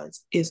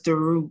is the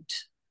root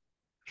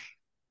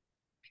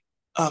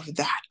of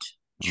that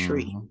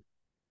tree. Mm-hmm.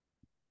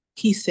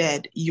 He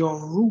said,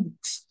 your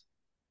roots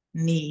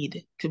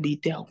need to be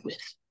dealt with.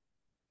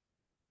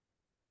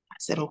 I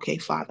said, okay,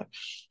 Father.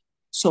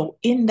 So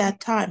in that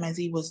time, as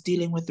He was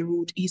dealing with the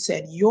root, He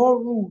said, your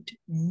root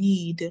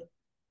need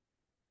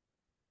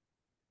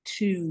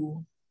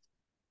to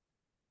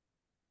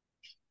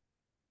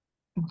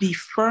be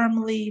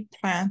firmly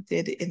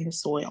planted in the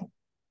soil.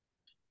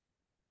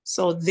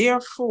 So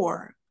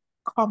therefore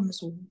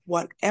comes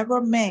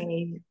whatever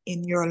may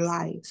in your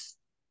life,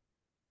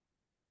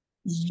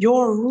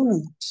 your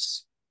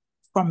roots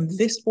from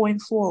this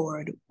point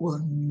forward will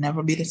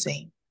never be the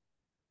same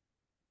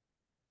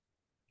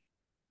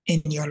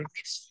in your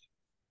life.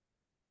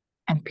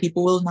 And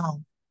people will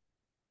know.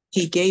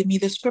 He gave me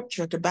the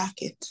scripture to back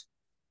it.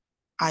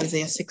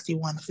 Isaiah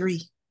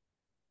 61:3.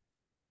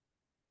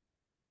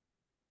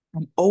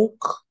 An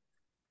oak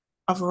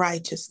of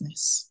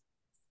righteousness,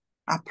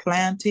 a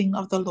planting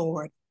of the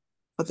Lord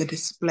for the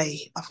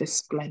display of His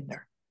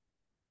splendor.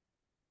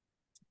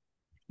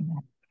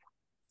 Amen.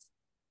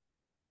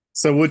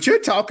 So what you're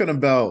talking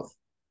about,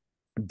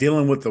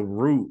 dealing with the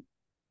root,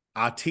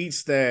 I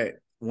teach that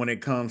when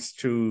it comes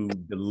to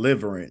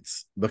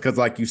deliverance, because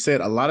like you said,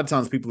 a lot of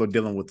times people are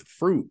dealing with the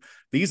fruit.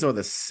 These are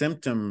the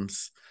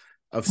symptoms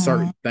of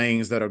certain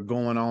things that are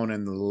going on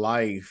in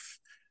life,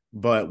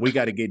 but we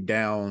got to get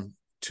down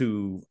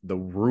to the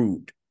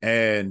root.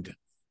 And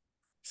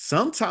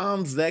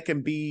sometimes that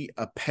can be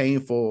a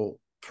painful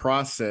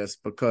process,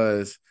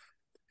 because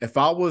if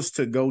I was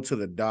to go to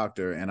the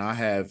doctor and I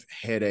have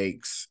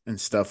headaches and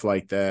stuff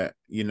like that,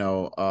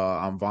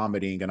 I'm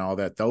vomiting and all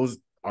that, those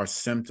are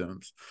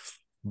symptoms.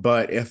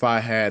 But if I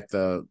had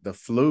the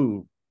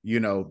flu,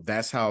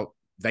 that's how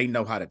they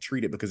know how to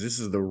treat it, because this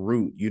is the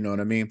root, you know what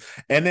I mean?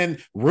 And then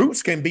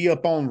roots can be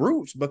up on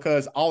roots,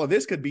 because all of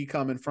this could be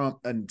coming from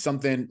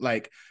something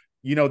like,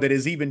 that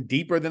is even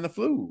deeper than the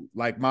flu,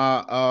 like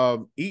my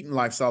eating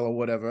lifestyle or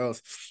whatever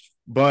else.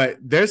 But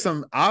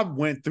I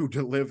went through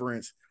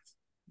deliverance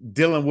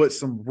dealing with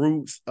some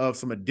roots of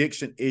some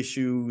addiction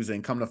issues,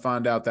 and come to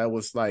find out that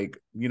was like,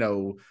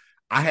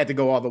 I had to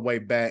go all the way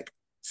back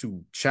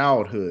to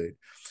childhood.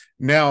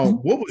 Now,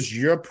 what was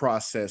your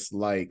process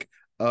like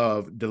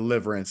of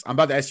deliverance? I'm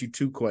about to ask you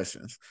two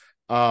questions.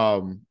 I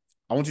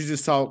want you to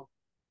just talk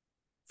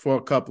for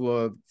a couple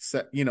of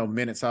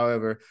minutes,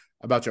 however,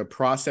 about your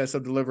process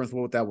of deliverance,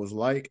 what that was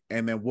like,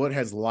 and then what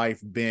has life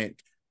been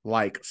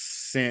like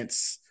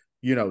since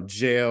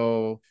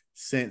jail,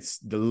 since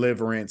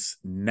deliverance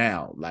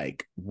now?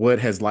 Like, what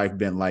has life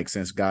been like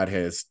since God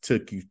has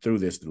took you through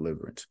this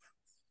deliverance?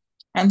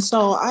 And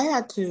so I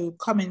had to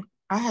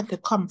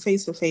come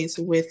face to face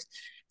with.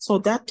 So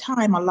that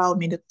time allowed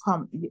me to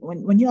come.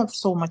 When you have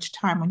so much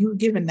time, when you're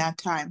given that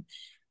time,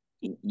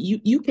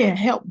 you can't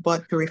help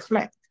but to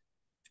reflect.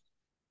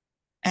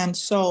 And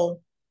so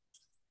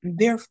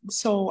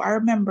I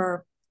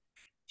remember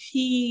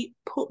He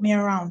put me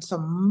around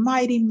some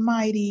mighty,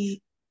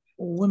 mighty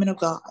women of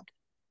God.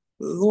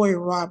 Lori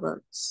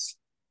Roberts,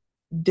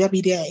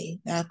 Debbie Day,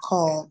 that I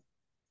call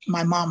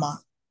my mama.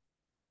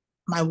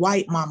 my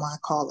white mama, I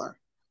call her,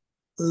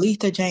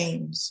 Letha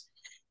James,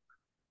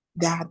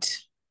 that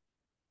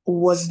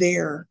was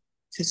there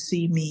to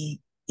see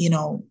me,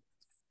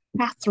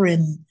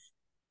 Catherine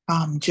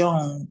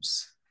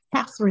Jones,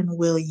 Catherine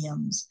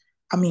Williams.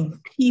 I mean,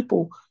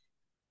 people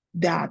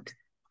that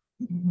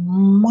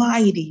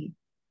mighty,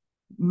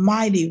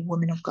 mighty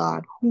women of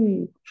God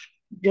who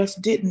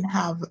just didn't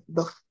have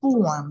the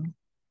form,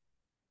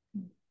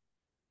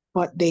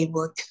 but they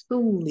were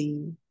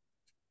truly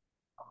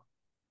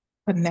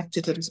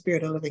connected to the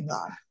Spirit of the living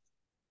God.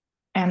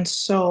 And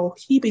so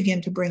he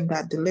began to bring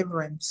that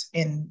deliverance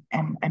in,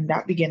 and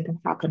that began to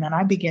happen. And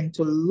I began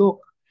to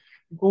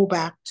go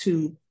back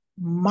to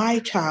my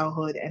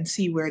childhood and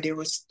see where there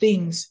was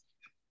things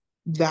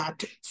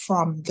that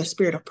from the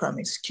spirit of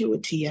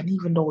promiscuity, and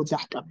even though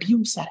that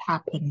abuse had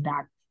happened,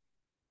 that,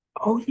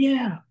 oh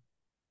yeah,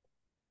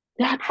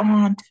 that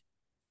aunt,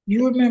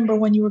 you remember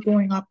when you were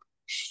growing up,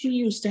 she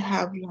used to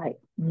have like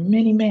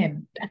many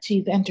men that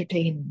she's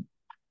entertaining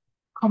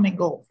come and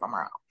go from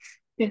her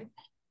house.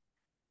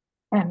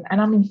 And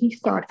I mean, he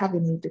started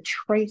having me to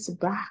trace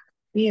back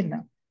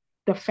in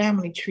the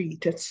family tree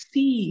to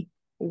see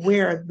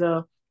where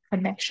the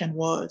connection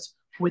was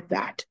with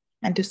that,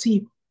 and to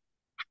see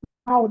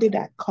how did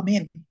that come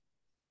in.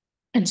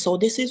 And so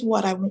this is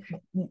what I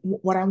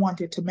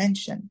wanted to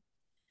mention.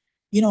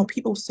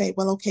 People say,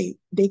 well, okay,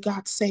 they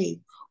got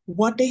saved.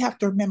 What they have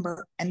to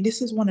remember, and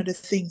this is one of the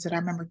things that I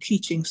remember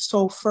teaching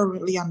so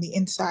fervently on the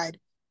inside,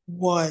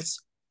 was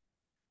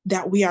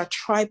that we are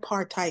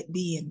tripartite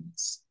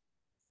beings: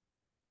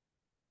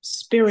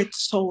 spirit,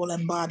 soul,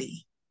 and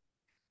body.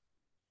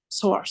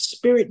 So our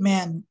spirit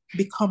man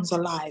becomes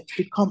alive,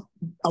 become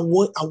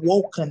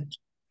awoken.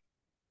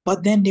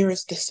 But then there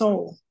is the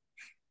soul.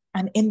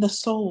 And in the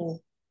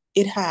soul,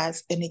 it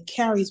has and it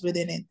carries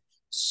within it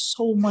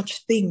so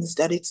much things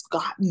that it's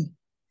gotten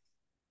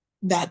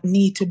that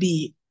need to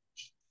be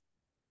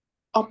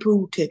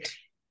uprooted,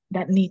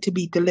 that need to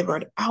be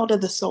delivered out of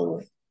the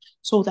soul,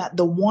 so that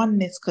the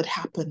oneness could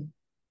happen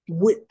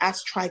with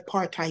as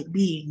tripartite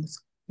beings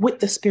with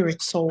the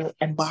spirit, soul,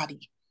 and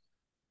body.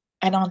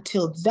 And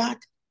until that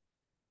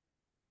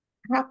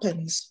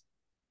happens,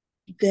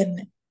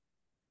 then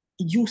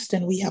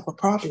Houston, we have a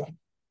problem.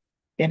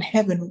 Then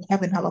heaven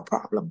have a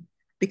problem,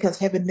 because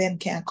heaven then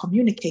can't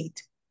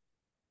communicate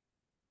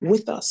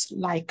with us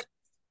like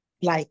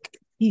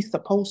he's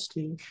supposed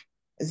to,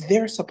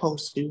 they're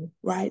supposed to,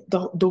 right?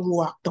 The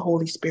Ruach, the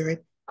Holy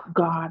Spirit,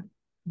 God,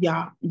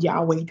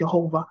 Yahweh,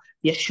 Jehovah,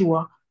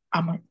 Yeshua,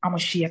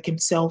 Amashiach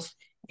himself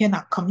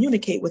cannot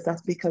communicate with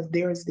us, because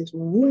there is this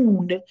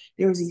wound,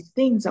 there's these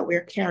things that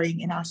we're carrying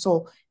in our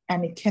soul,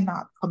 and it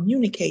cannot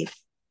communicate.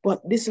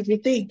 But this is the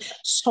thing.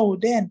 So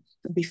then,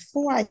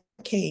 before I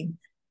came,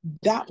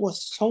 that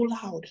was so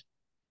loud.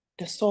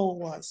 The soul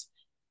was.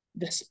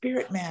 The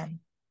spirit man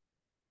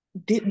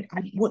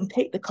I wouldn't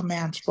take the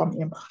commands from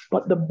him.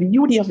 But the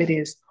beauty of it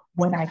is,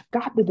 when I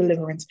got the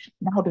deliverance,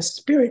 now the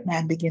spirit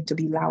man began to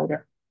be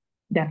louder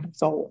than the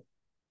soul.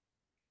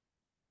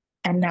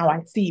 And now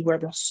I see where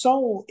the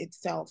soul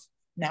itself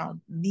now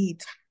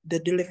needs the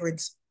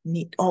deliverance.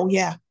 Oh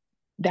yeah,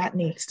 that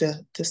needs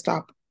to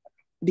stop,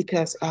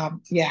 because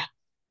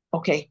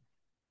okay,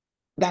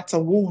 that's a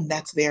wound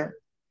that's there.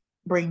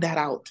 Bring that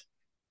out,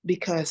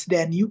 because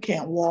then you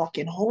can't walk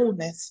in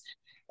wholeness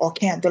or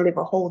can't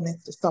deliver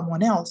wholeness to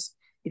someone else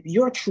if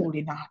you're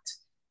truly not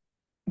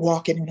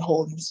walking in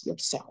wholeness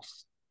yourself,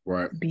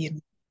 right?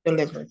 Being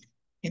delivered,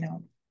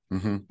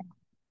 Mm-hmm.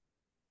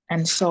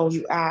 And so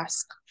you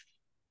ask,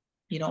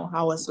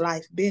 how has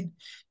life been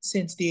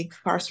since the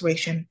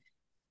incarceration?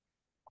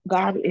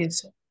 God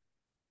is,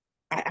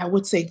 I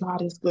would say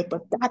God is good,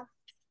 but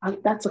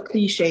that's a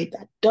cliche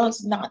that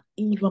does not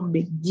even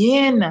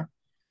begin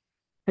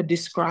to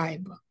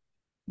describe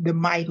the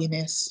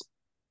mightiness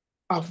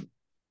of,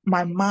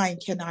 my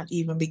mind cannot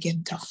even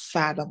begin to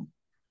fathom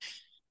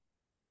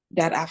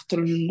that after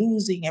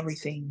losing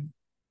everything,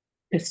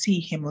 to see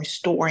him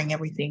restoring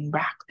everything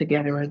back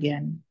together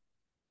again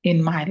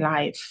in my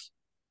life,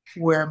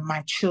 where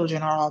my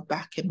children are all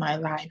back in my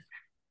life.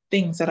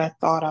 Things that I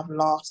thought I've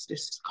lost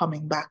is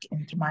coming back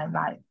into my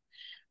life.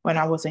 When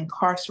I was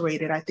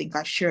incarcerated, I think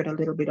I shared a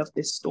little bit of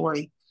this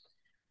story.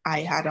 I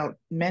had a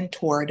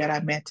mentor that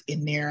I met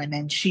in there, and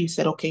then she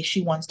said, okay,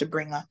 she wants to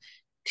bring a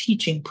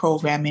teaching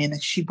program in,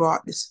 and she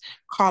brought this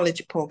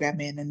college program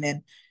in, and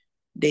then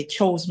they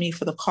chose me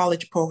for the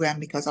college program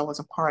because I was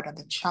a part of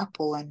the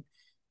chapel, and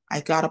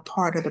I got a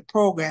part of the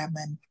program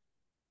and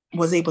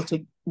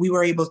we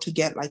were able to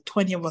get, like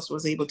 20 of us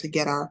was able to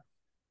get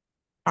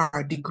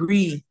our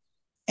degree,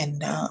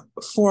 and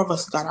 4 of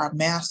us got our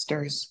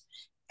masters.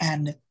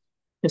 And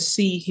to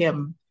see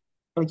him,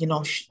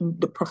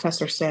 the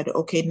professor said,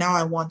 okay, now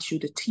I want you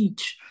to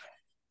teach.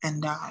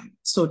 And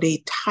so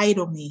they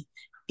title me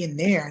in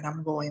there, and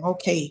I'm going,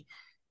 okay,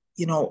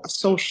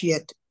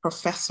 associate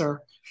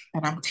professor,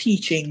 and I'm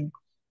teaching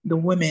the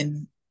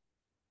women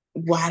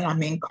while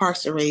I'm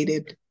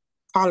incarcerated,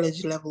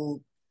 college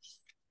level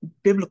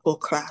biblical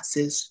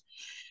classes.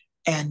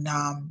 And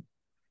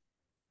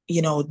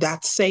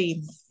that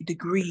same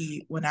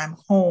degree when I'm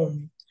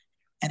home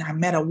and I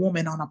met a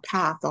woman on a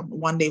path on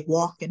one day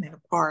walking in a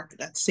park,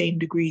 that same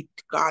degree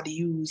God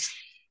used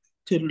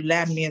to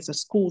land me as a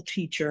school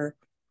teacher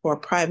for a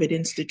private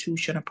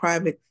institution,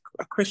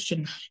 a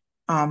Christian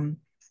um,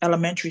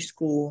 elementary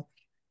school,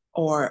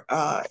 or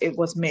it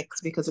was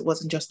mixed because it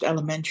wasn't just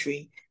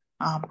elementary,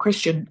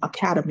 Christian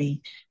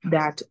academy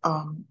that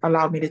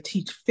allowed me to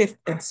teach fifth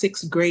and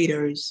sixth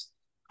graders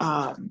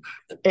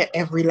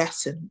every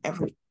lesson,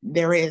 every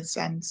there is.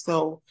 And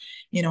so,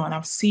 and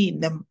I've seen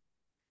them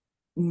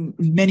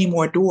many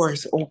more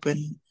doors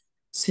open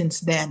since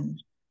then,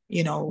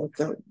 with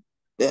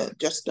the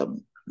just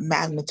the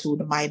magnitude,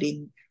 the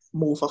mighty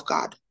move of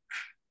God.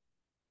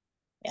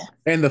 Yeah.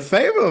 And the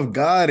favor of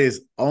God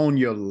is on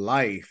your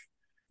life,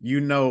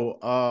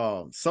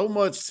 so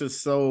much to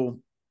so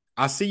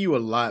I see you a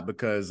lot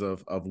because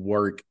of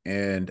work.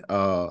 And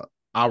I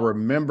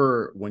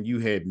remember when you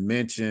had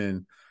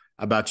mentioned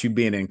about you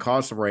being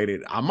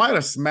incarcerated, I might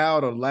have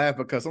smiled or laughed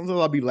because sometimes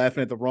I'll be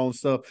laughing at the wrong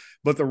stuff.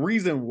 But the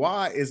reason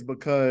why is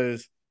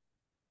because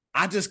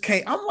I just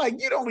can't. I'm like,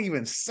 you don't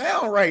even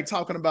sound right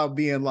talking about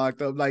being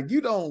locked up. Like, you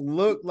don't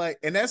look like,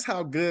 and that's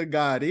how good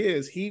God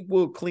is. He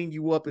will clean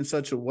you up in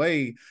such a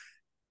way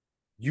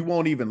you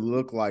won't even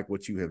look like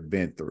what you have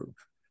been through,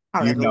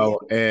 Hallelujah.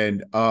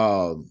 and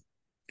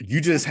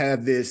you just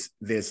have this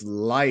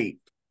light,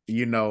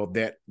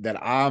 that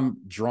I'm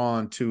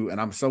drawn to, and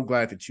I'm so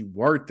glad that you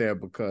work there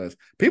because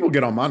people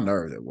get on my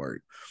nerves at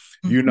work,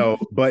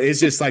 but it's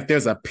just like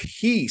there's a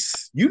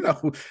peace,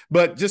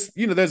 but just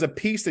there's a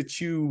peace that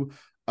you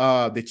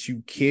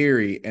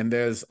carry, and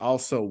there's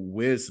also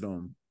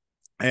wisdom.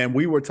 And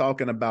we were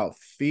talking about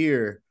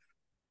fear,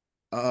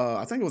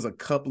 I think it was a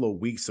couple of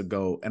weeks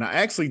ago, and I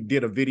actually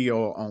did a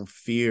video on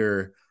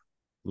fear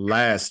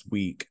last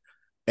week.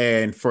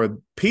 And for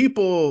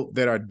people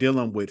that are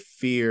dealing with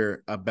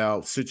fear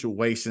about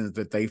situations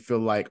that they feel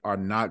like are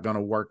not going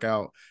to work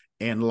out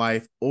in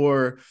life,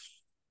 or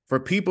for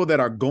people that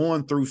are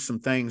going through some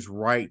things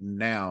right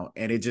now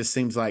and it just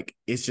seems like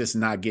it's just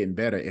not getting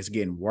better, it's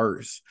getting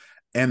worse,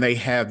 and they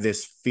have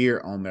this fear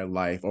on their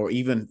life, or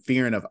even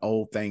fearing of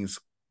old things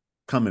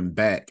coming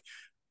back,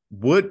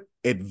 what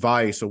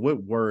advice or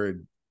what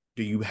word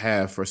do you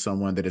have for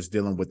someone that is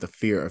dealing with the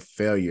fear of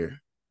failure?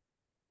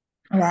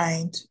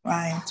 Right,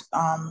 right.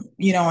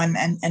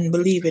 And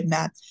believing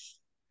that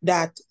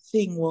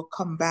thing will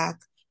come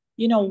back.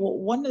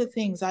 One of the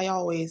things I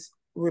always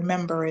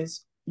remember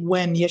is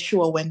when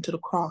Yeshua went to the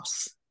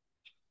cross.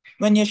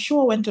 When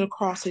Yeshua went to the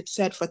cross, it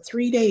said for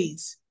 3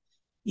 days,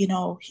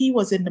 he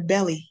was in the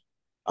belly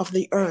of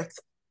the earth.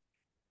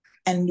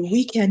 And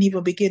we can't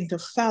even begin to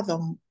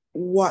fathom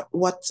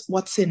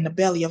what's in the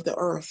belly of the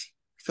earth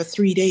for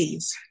 3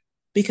 days.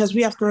 Because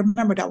we have to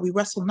remember that we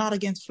wrestle not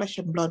against flesh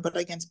and blood, but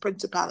against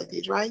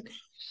principalities, right?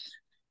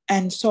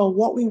 And so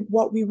what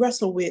we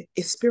wrestle with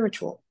is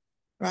spiritual,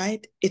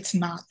 right? It's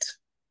not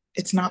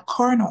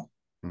carnal.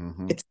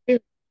 Mm-hmm. It's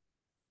spiritual.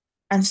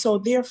 And so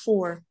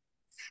therefore,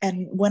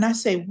 and when I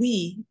say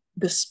we,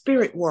 the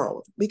spirit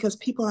world, because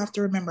people have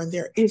to remember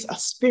there is a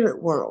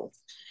spirit world.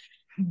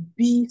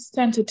 Be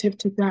sensitive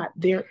to that.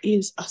 There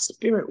is a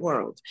spirit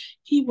world.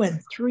 He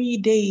went 3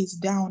 days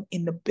down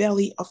in the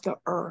belly of the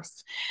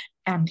earth,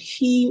 and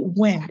he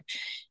went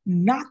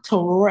not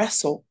to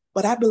wrestle,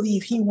 but I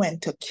believe he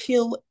went to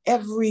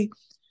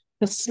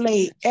to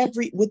slay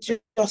every, with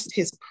just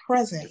his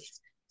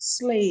presence,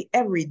 slay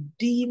every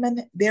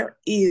demon there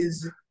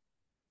is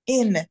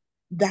in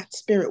that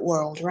spirit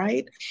world,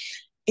 right?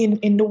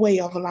 In the way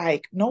of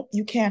like, nope,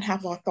 you can't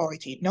have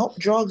authority. Nope,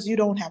 drugs, you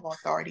don't have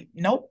authority.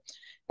 Nope,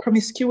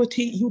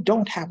 promiscuity, you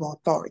don't have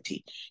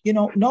authority.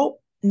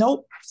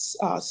 Nope,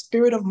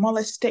 spirit of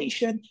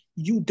molestation,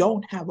 you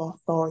don't have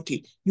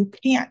authority. You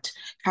can't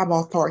have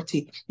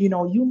authority.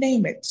 You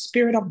name it.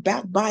 Spirit of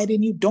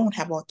backbiting, you don't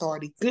have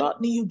authority.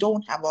 Gluttony, you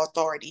don't have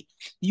authority.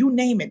 You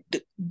name it.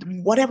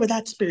 Whatever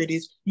that spirit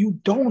is, you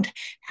don't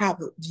have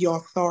the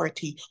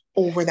authority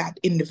over that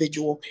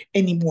individual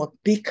anymore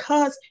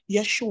because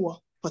Yeshua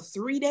for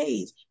 3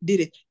 days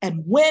did it.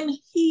 And when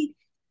he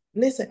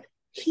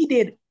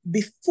did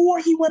before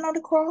he went on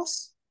the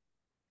cross,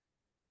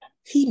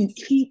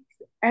 he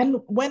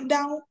and went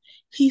down,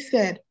 he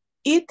said,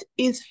 it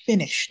is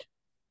finished.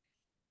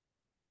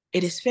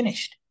 It is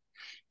finished.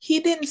 He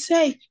didn't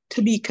say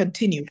to be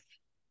continued.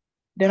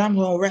 Then I'm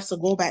going to wrestle,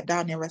 go back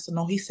down there, wrestle.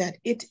 No, he said,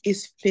 it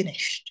is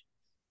finished.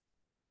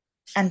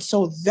 And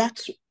so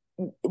that's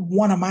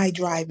one of my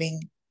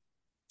driving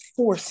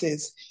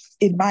forces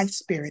in my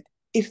spirit.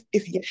 If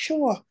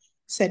Yeshua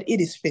said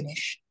it is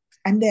finished,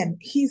 and then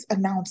he's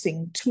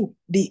announcing to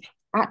the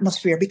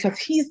atmosphere, because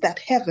he's that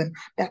heaven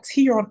that's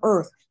here on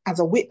earth as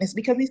a witness,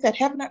 because he said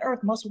heaven and earth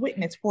must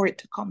witness for it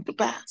to come to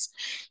pass.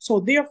 So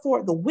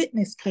therefore the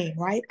witness came,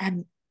 right?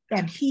 And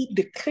he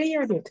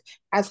declared it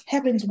as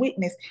heaven's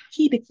witness.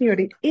 He declared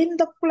it in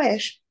the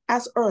flesh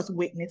as earth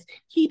witness.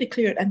 He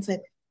declared and said,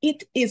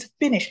 it is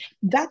finished.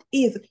 That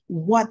is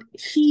what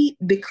he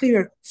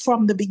declared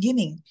from the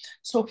beginning.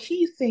 So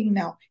he's saying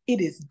now,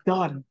 it is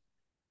done.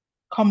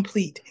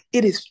 complete.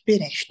 It is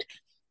finished.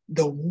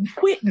 The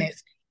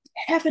witness,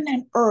 heaven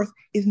and earth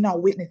is now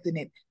witnessing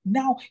it.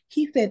 Now,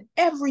 he said,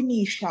 every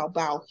knee shall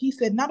bow. He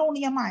said, not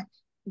only am I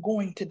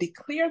going to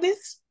declare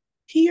this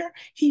here,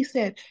 he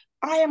said,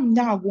 I am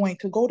now going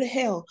to go to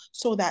hell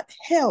so that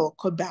hell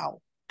could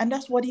bow. And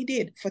that's what he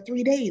did for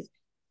 3 days.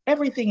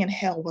 Everything in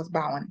hell was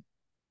bowing.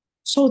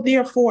 So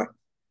therefore,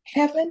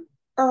 heaven,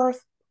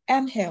 earth,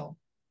 and hell,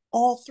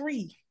 all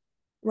three,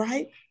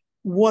 right,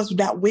 was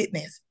that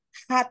witness,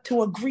 had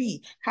to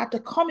agree, had to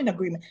come in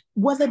agreement,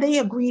 whether they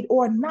agreed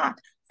or not,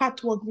 had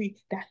to agree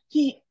that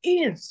he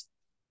is,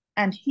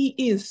 and he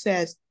is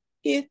says,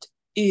 it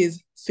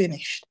is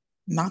finished,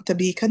 not to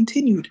be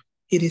continued,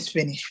 it is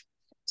finished.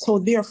 So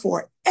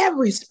therefore,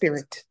 every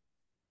spirit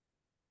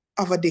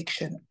of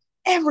addiction,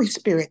 every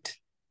spirit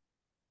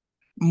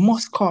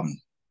must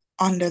come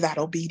under that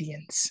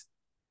obedience.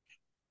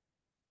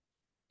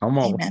 Come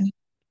on. Amen.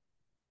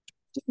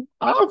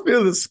 I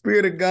feel the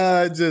Spirit of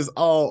God just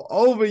all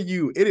over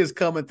you. It is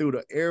coming through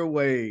the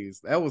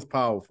airways. That was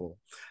powerful.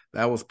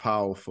 That was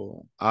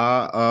powerful.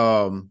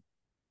 I'm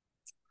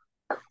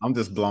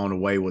just blown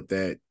away with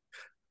that.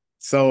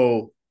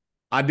 So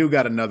I do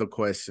got another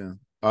question.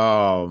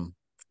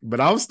 But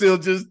I'm still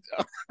just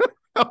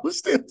I was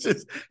still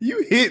just,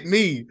 you hit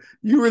me.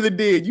 You really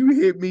did. You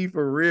hit me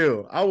for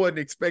real. I wasn't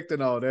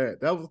expecting all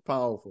that. That was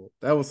powerful.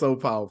 That was so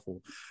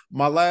powerful.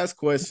 My last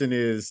question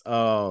is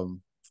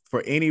for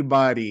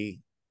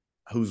anybody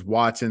who's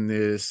watching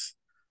this,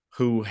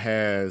 who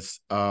has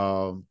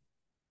gone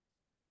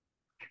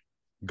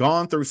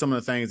through some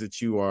of the things that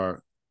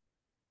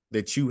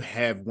you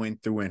have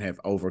went through and have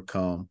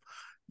overcome.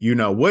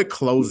 What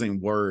closing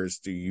words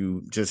do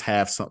you just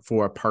have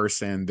for a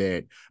person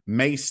that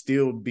may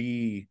still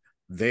be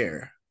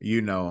there?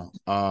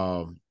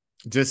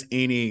 Just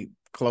any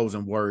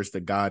closing words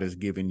that God has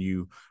given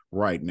you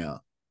right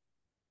now.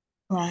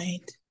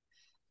 Right.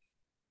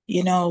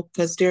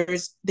 Because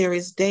there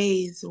is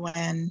days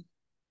when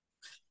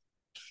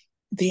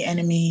the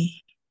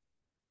enemy,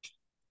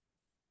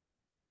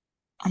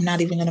 I'm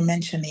not even going to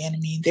mention the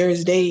enemy.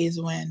 There's days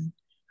when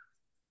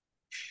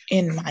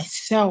in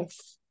myself,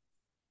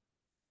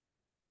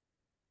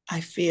 I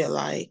feel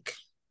like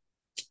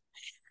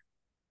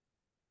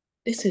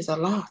this is a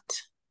lot.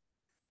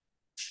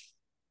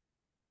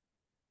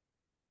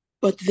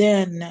 But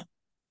then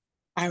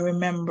I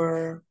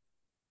remember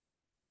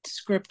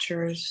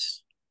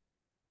scriptures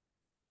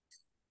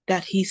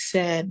that he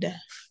said,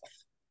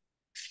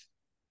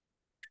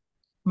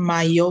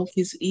 my yoke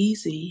is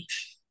easy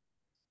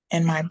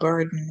and my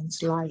burden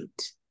is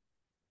light.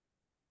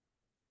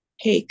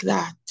 Take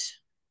that.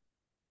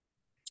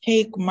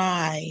 Take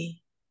my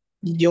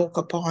yoke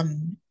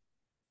upon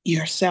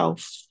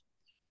yourself.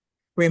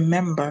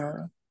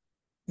 Remember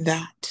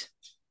that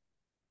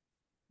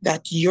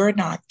you're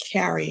not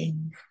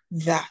carrying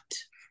that.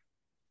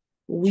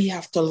 We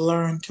have to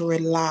learn to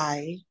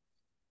rely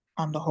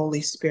on the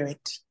Holy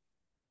Spirit,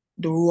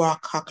 the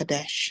Ruach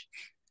HaKodesh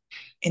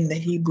in the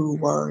Hebrew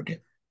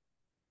word.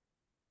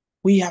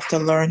 We have to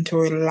learn to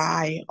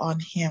rely on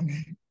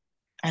him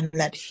and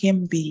let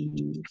him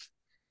be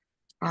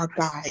our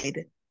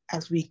guide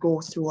as we go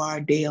through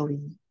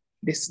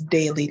this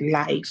daily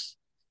life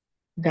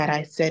that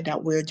I said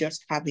that we're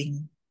just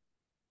having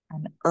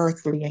an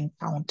earthly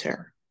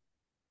encounter.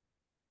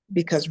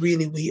 Because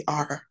really we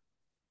are.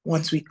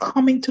 Once we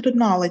come into the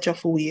knowledge of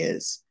who he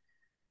is,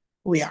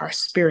 we are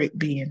spirit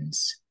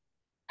beings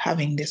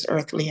having this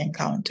earthly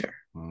encounter.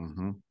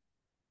 Mm-hmm.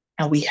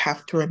 And we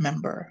have to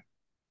remember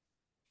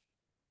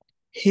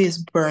his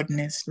burden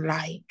is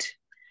light.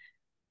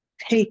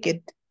 Take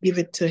it, give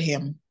it to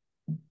him.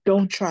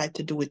 Don't try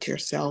to do it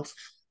yourself.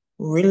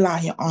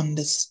 Rely on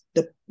the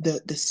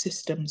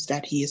systems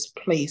that he has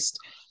placed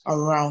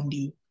around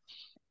you.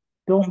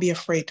 Don't be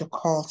afraid to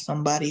call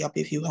somebody up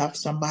if you have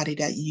somebody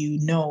that you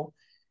know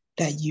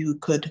that you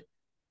could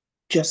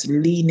just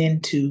lean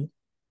into,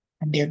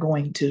 and they're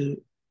going to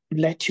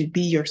let you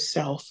be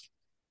yourself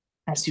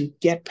as you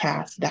get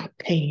past that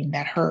pain,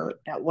 that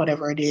hurt, that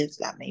whatever it is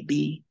that may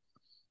be.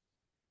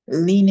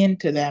 Lean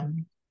into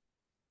them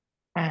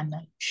and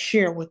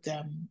share with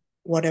them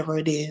whatever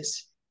it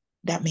is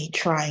that may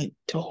try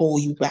to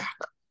hold you back,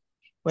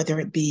 whether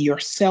it be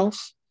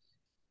yourself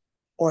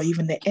or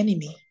even the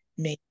enemy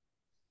may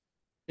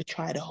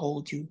try to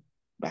hold you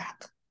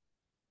back.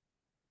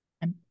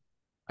 And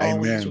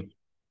always. Amen.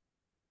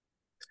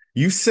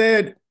 You just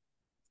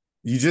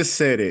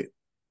said it,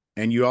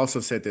 and you also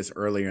said this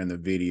earlier in the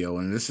video,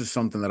 and this is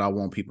something that I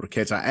want people to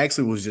catch. I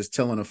actually was just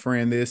telling a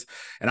friend this,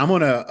 and I'm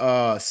going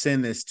to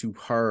send this to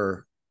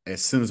her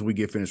as soon as we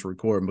get finished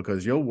recording,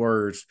 because your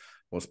words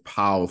was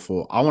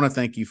powerful. I want to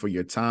thank you for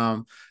your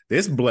time.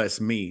 This blessed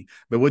me.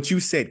 But what you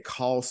said,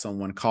 call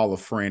someone, call a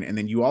friend. And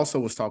then you also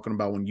was talking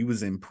about when you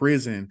was in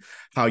prison,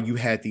 how you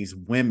had these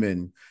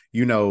women,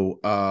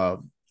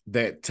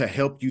 that to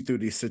help you through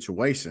this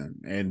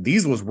situation. And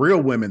these was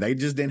real women. They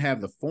just didn't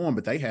have the form,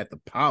 but they had the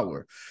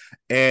power.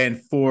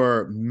 And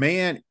for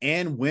men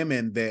and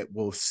women that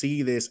will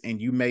see this,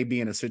 and you may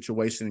be in a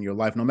situation in your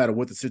life, no matter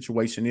what the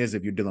situation is,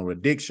 if you're dealing with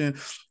addiction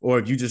or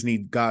if you just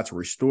need God to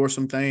restore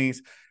some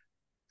things,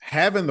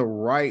 having the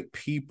right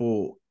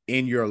people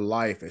in your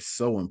life is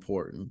so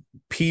important.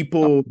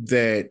 People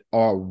that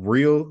are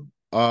real,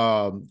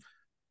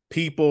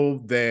 people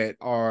that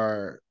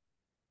are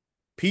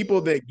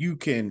people that you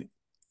can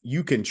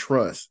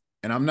trust.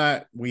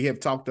 And we have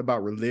talked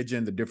about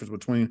religion, the difference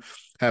between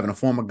having a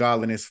form of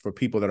godliness for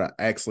people that are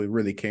actually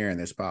really carrying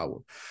this power.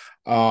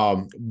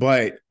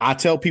 But I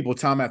tell people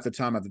time after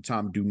time after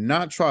time, do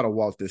not try to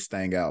walk this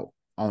thing out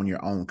on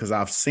your own, because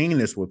I've seen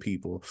this with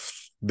people.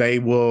 They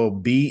will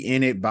be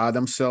in it by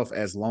themselves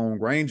as lone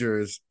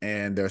rangers,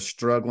 and they're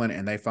struggling,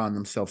 and they find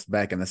themselves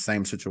back in the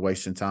same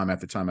situation time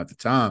after time after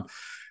time.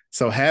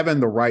 So having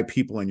the right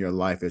people in your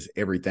life is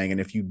everything. And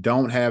if you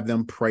don't have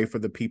them, pray for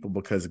the people,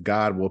 because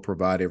God will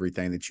provide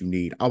everything that you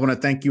need. I want to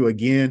thank you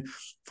again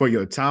for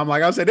your time.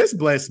 Like I said, this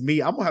blessed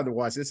me. I'm going to have to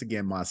watch this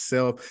again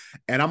myself.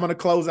 And I'm going to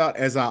close out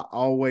as I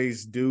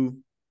always do.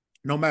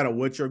 No matter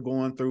what you're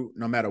going through,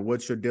 no matter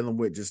what you're dealing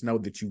with, just know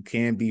that you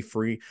can be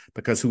free,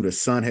 because who the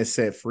Son has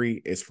set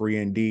free is free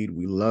indeed.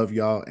 We love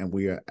y'all, and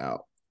we are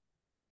out.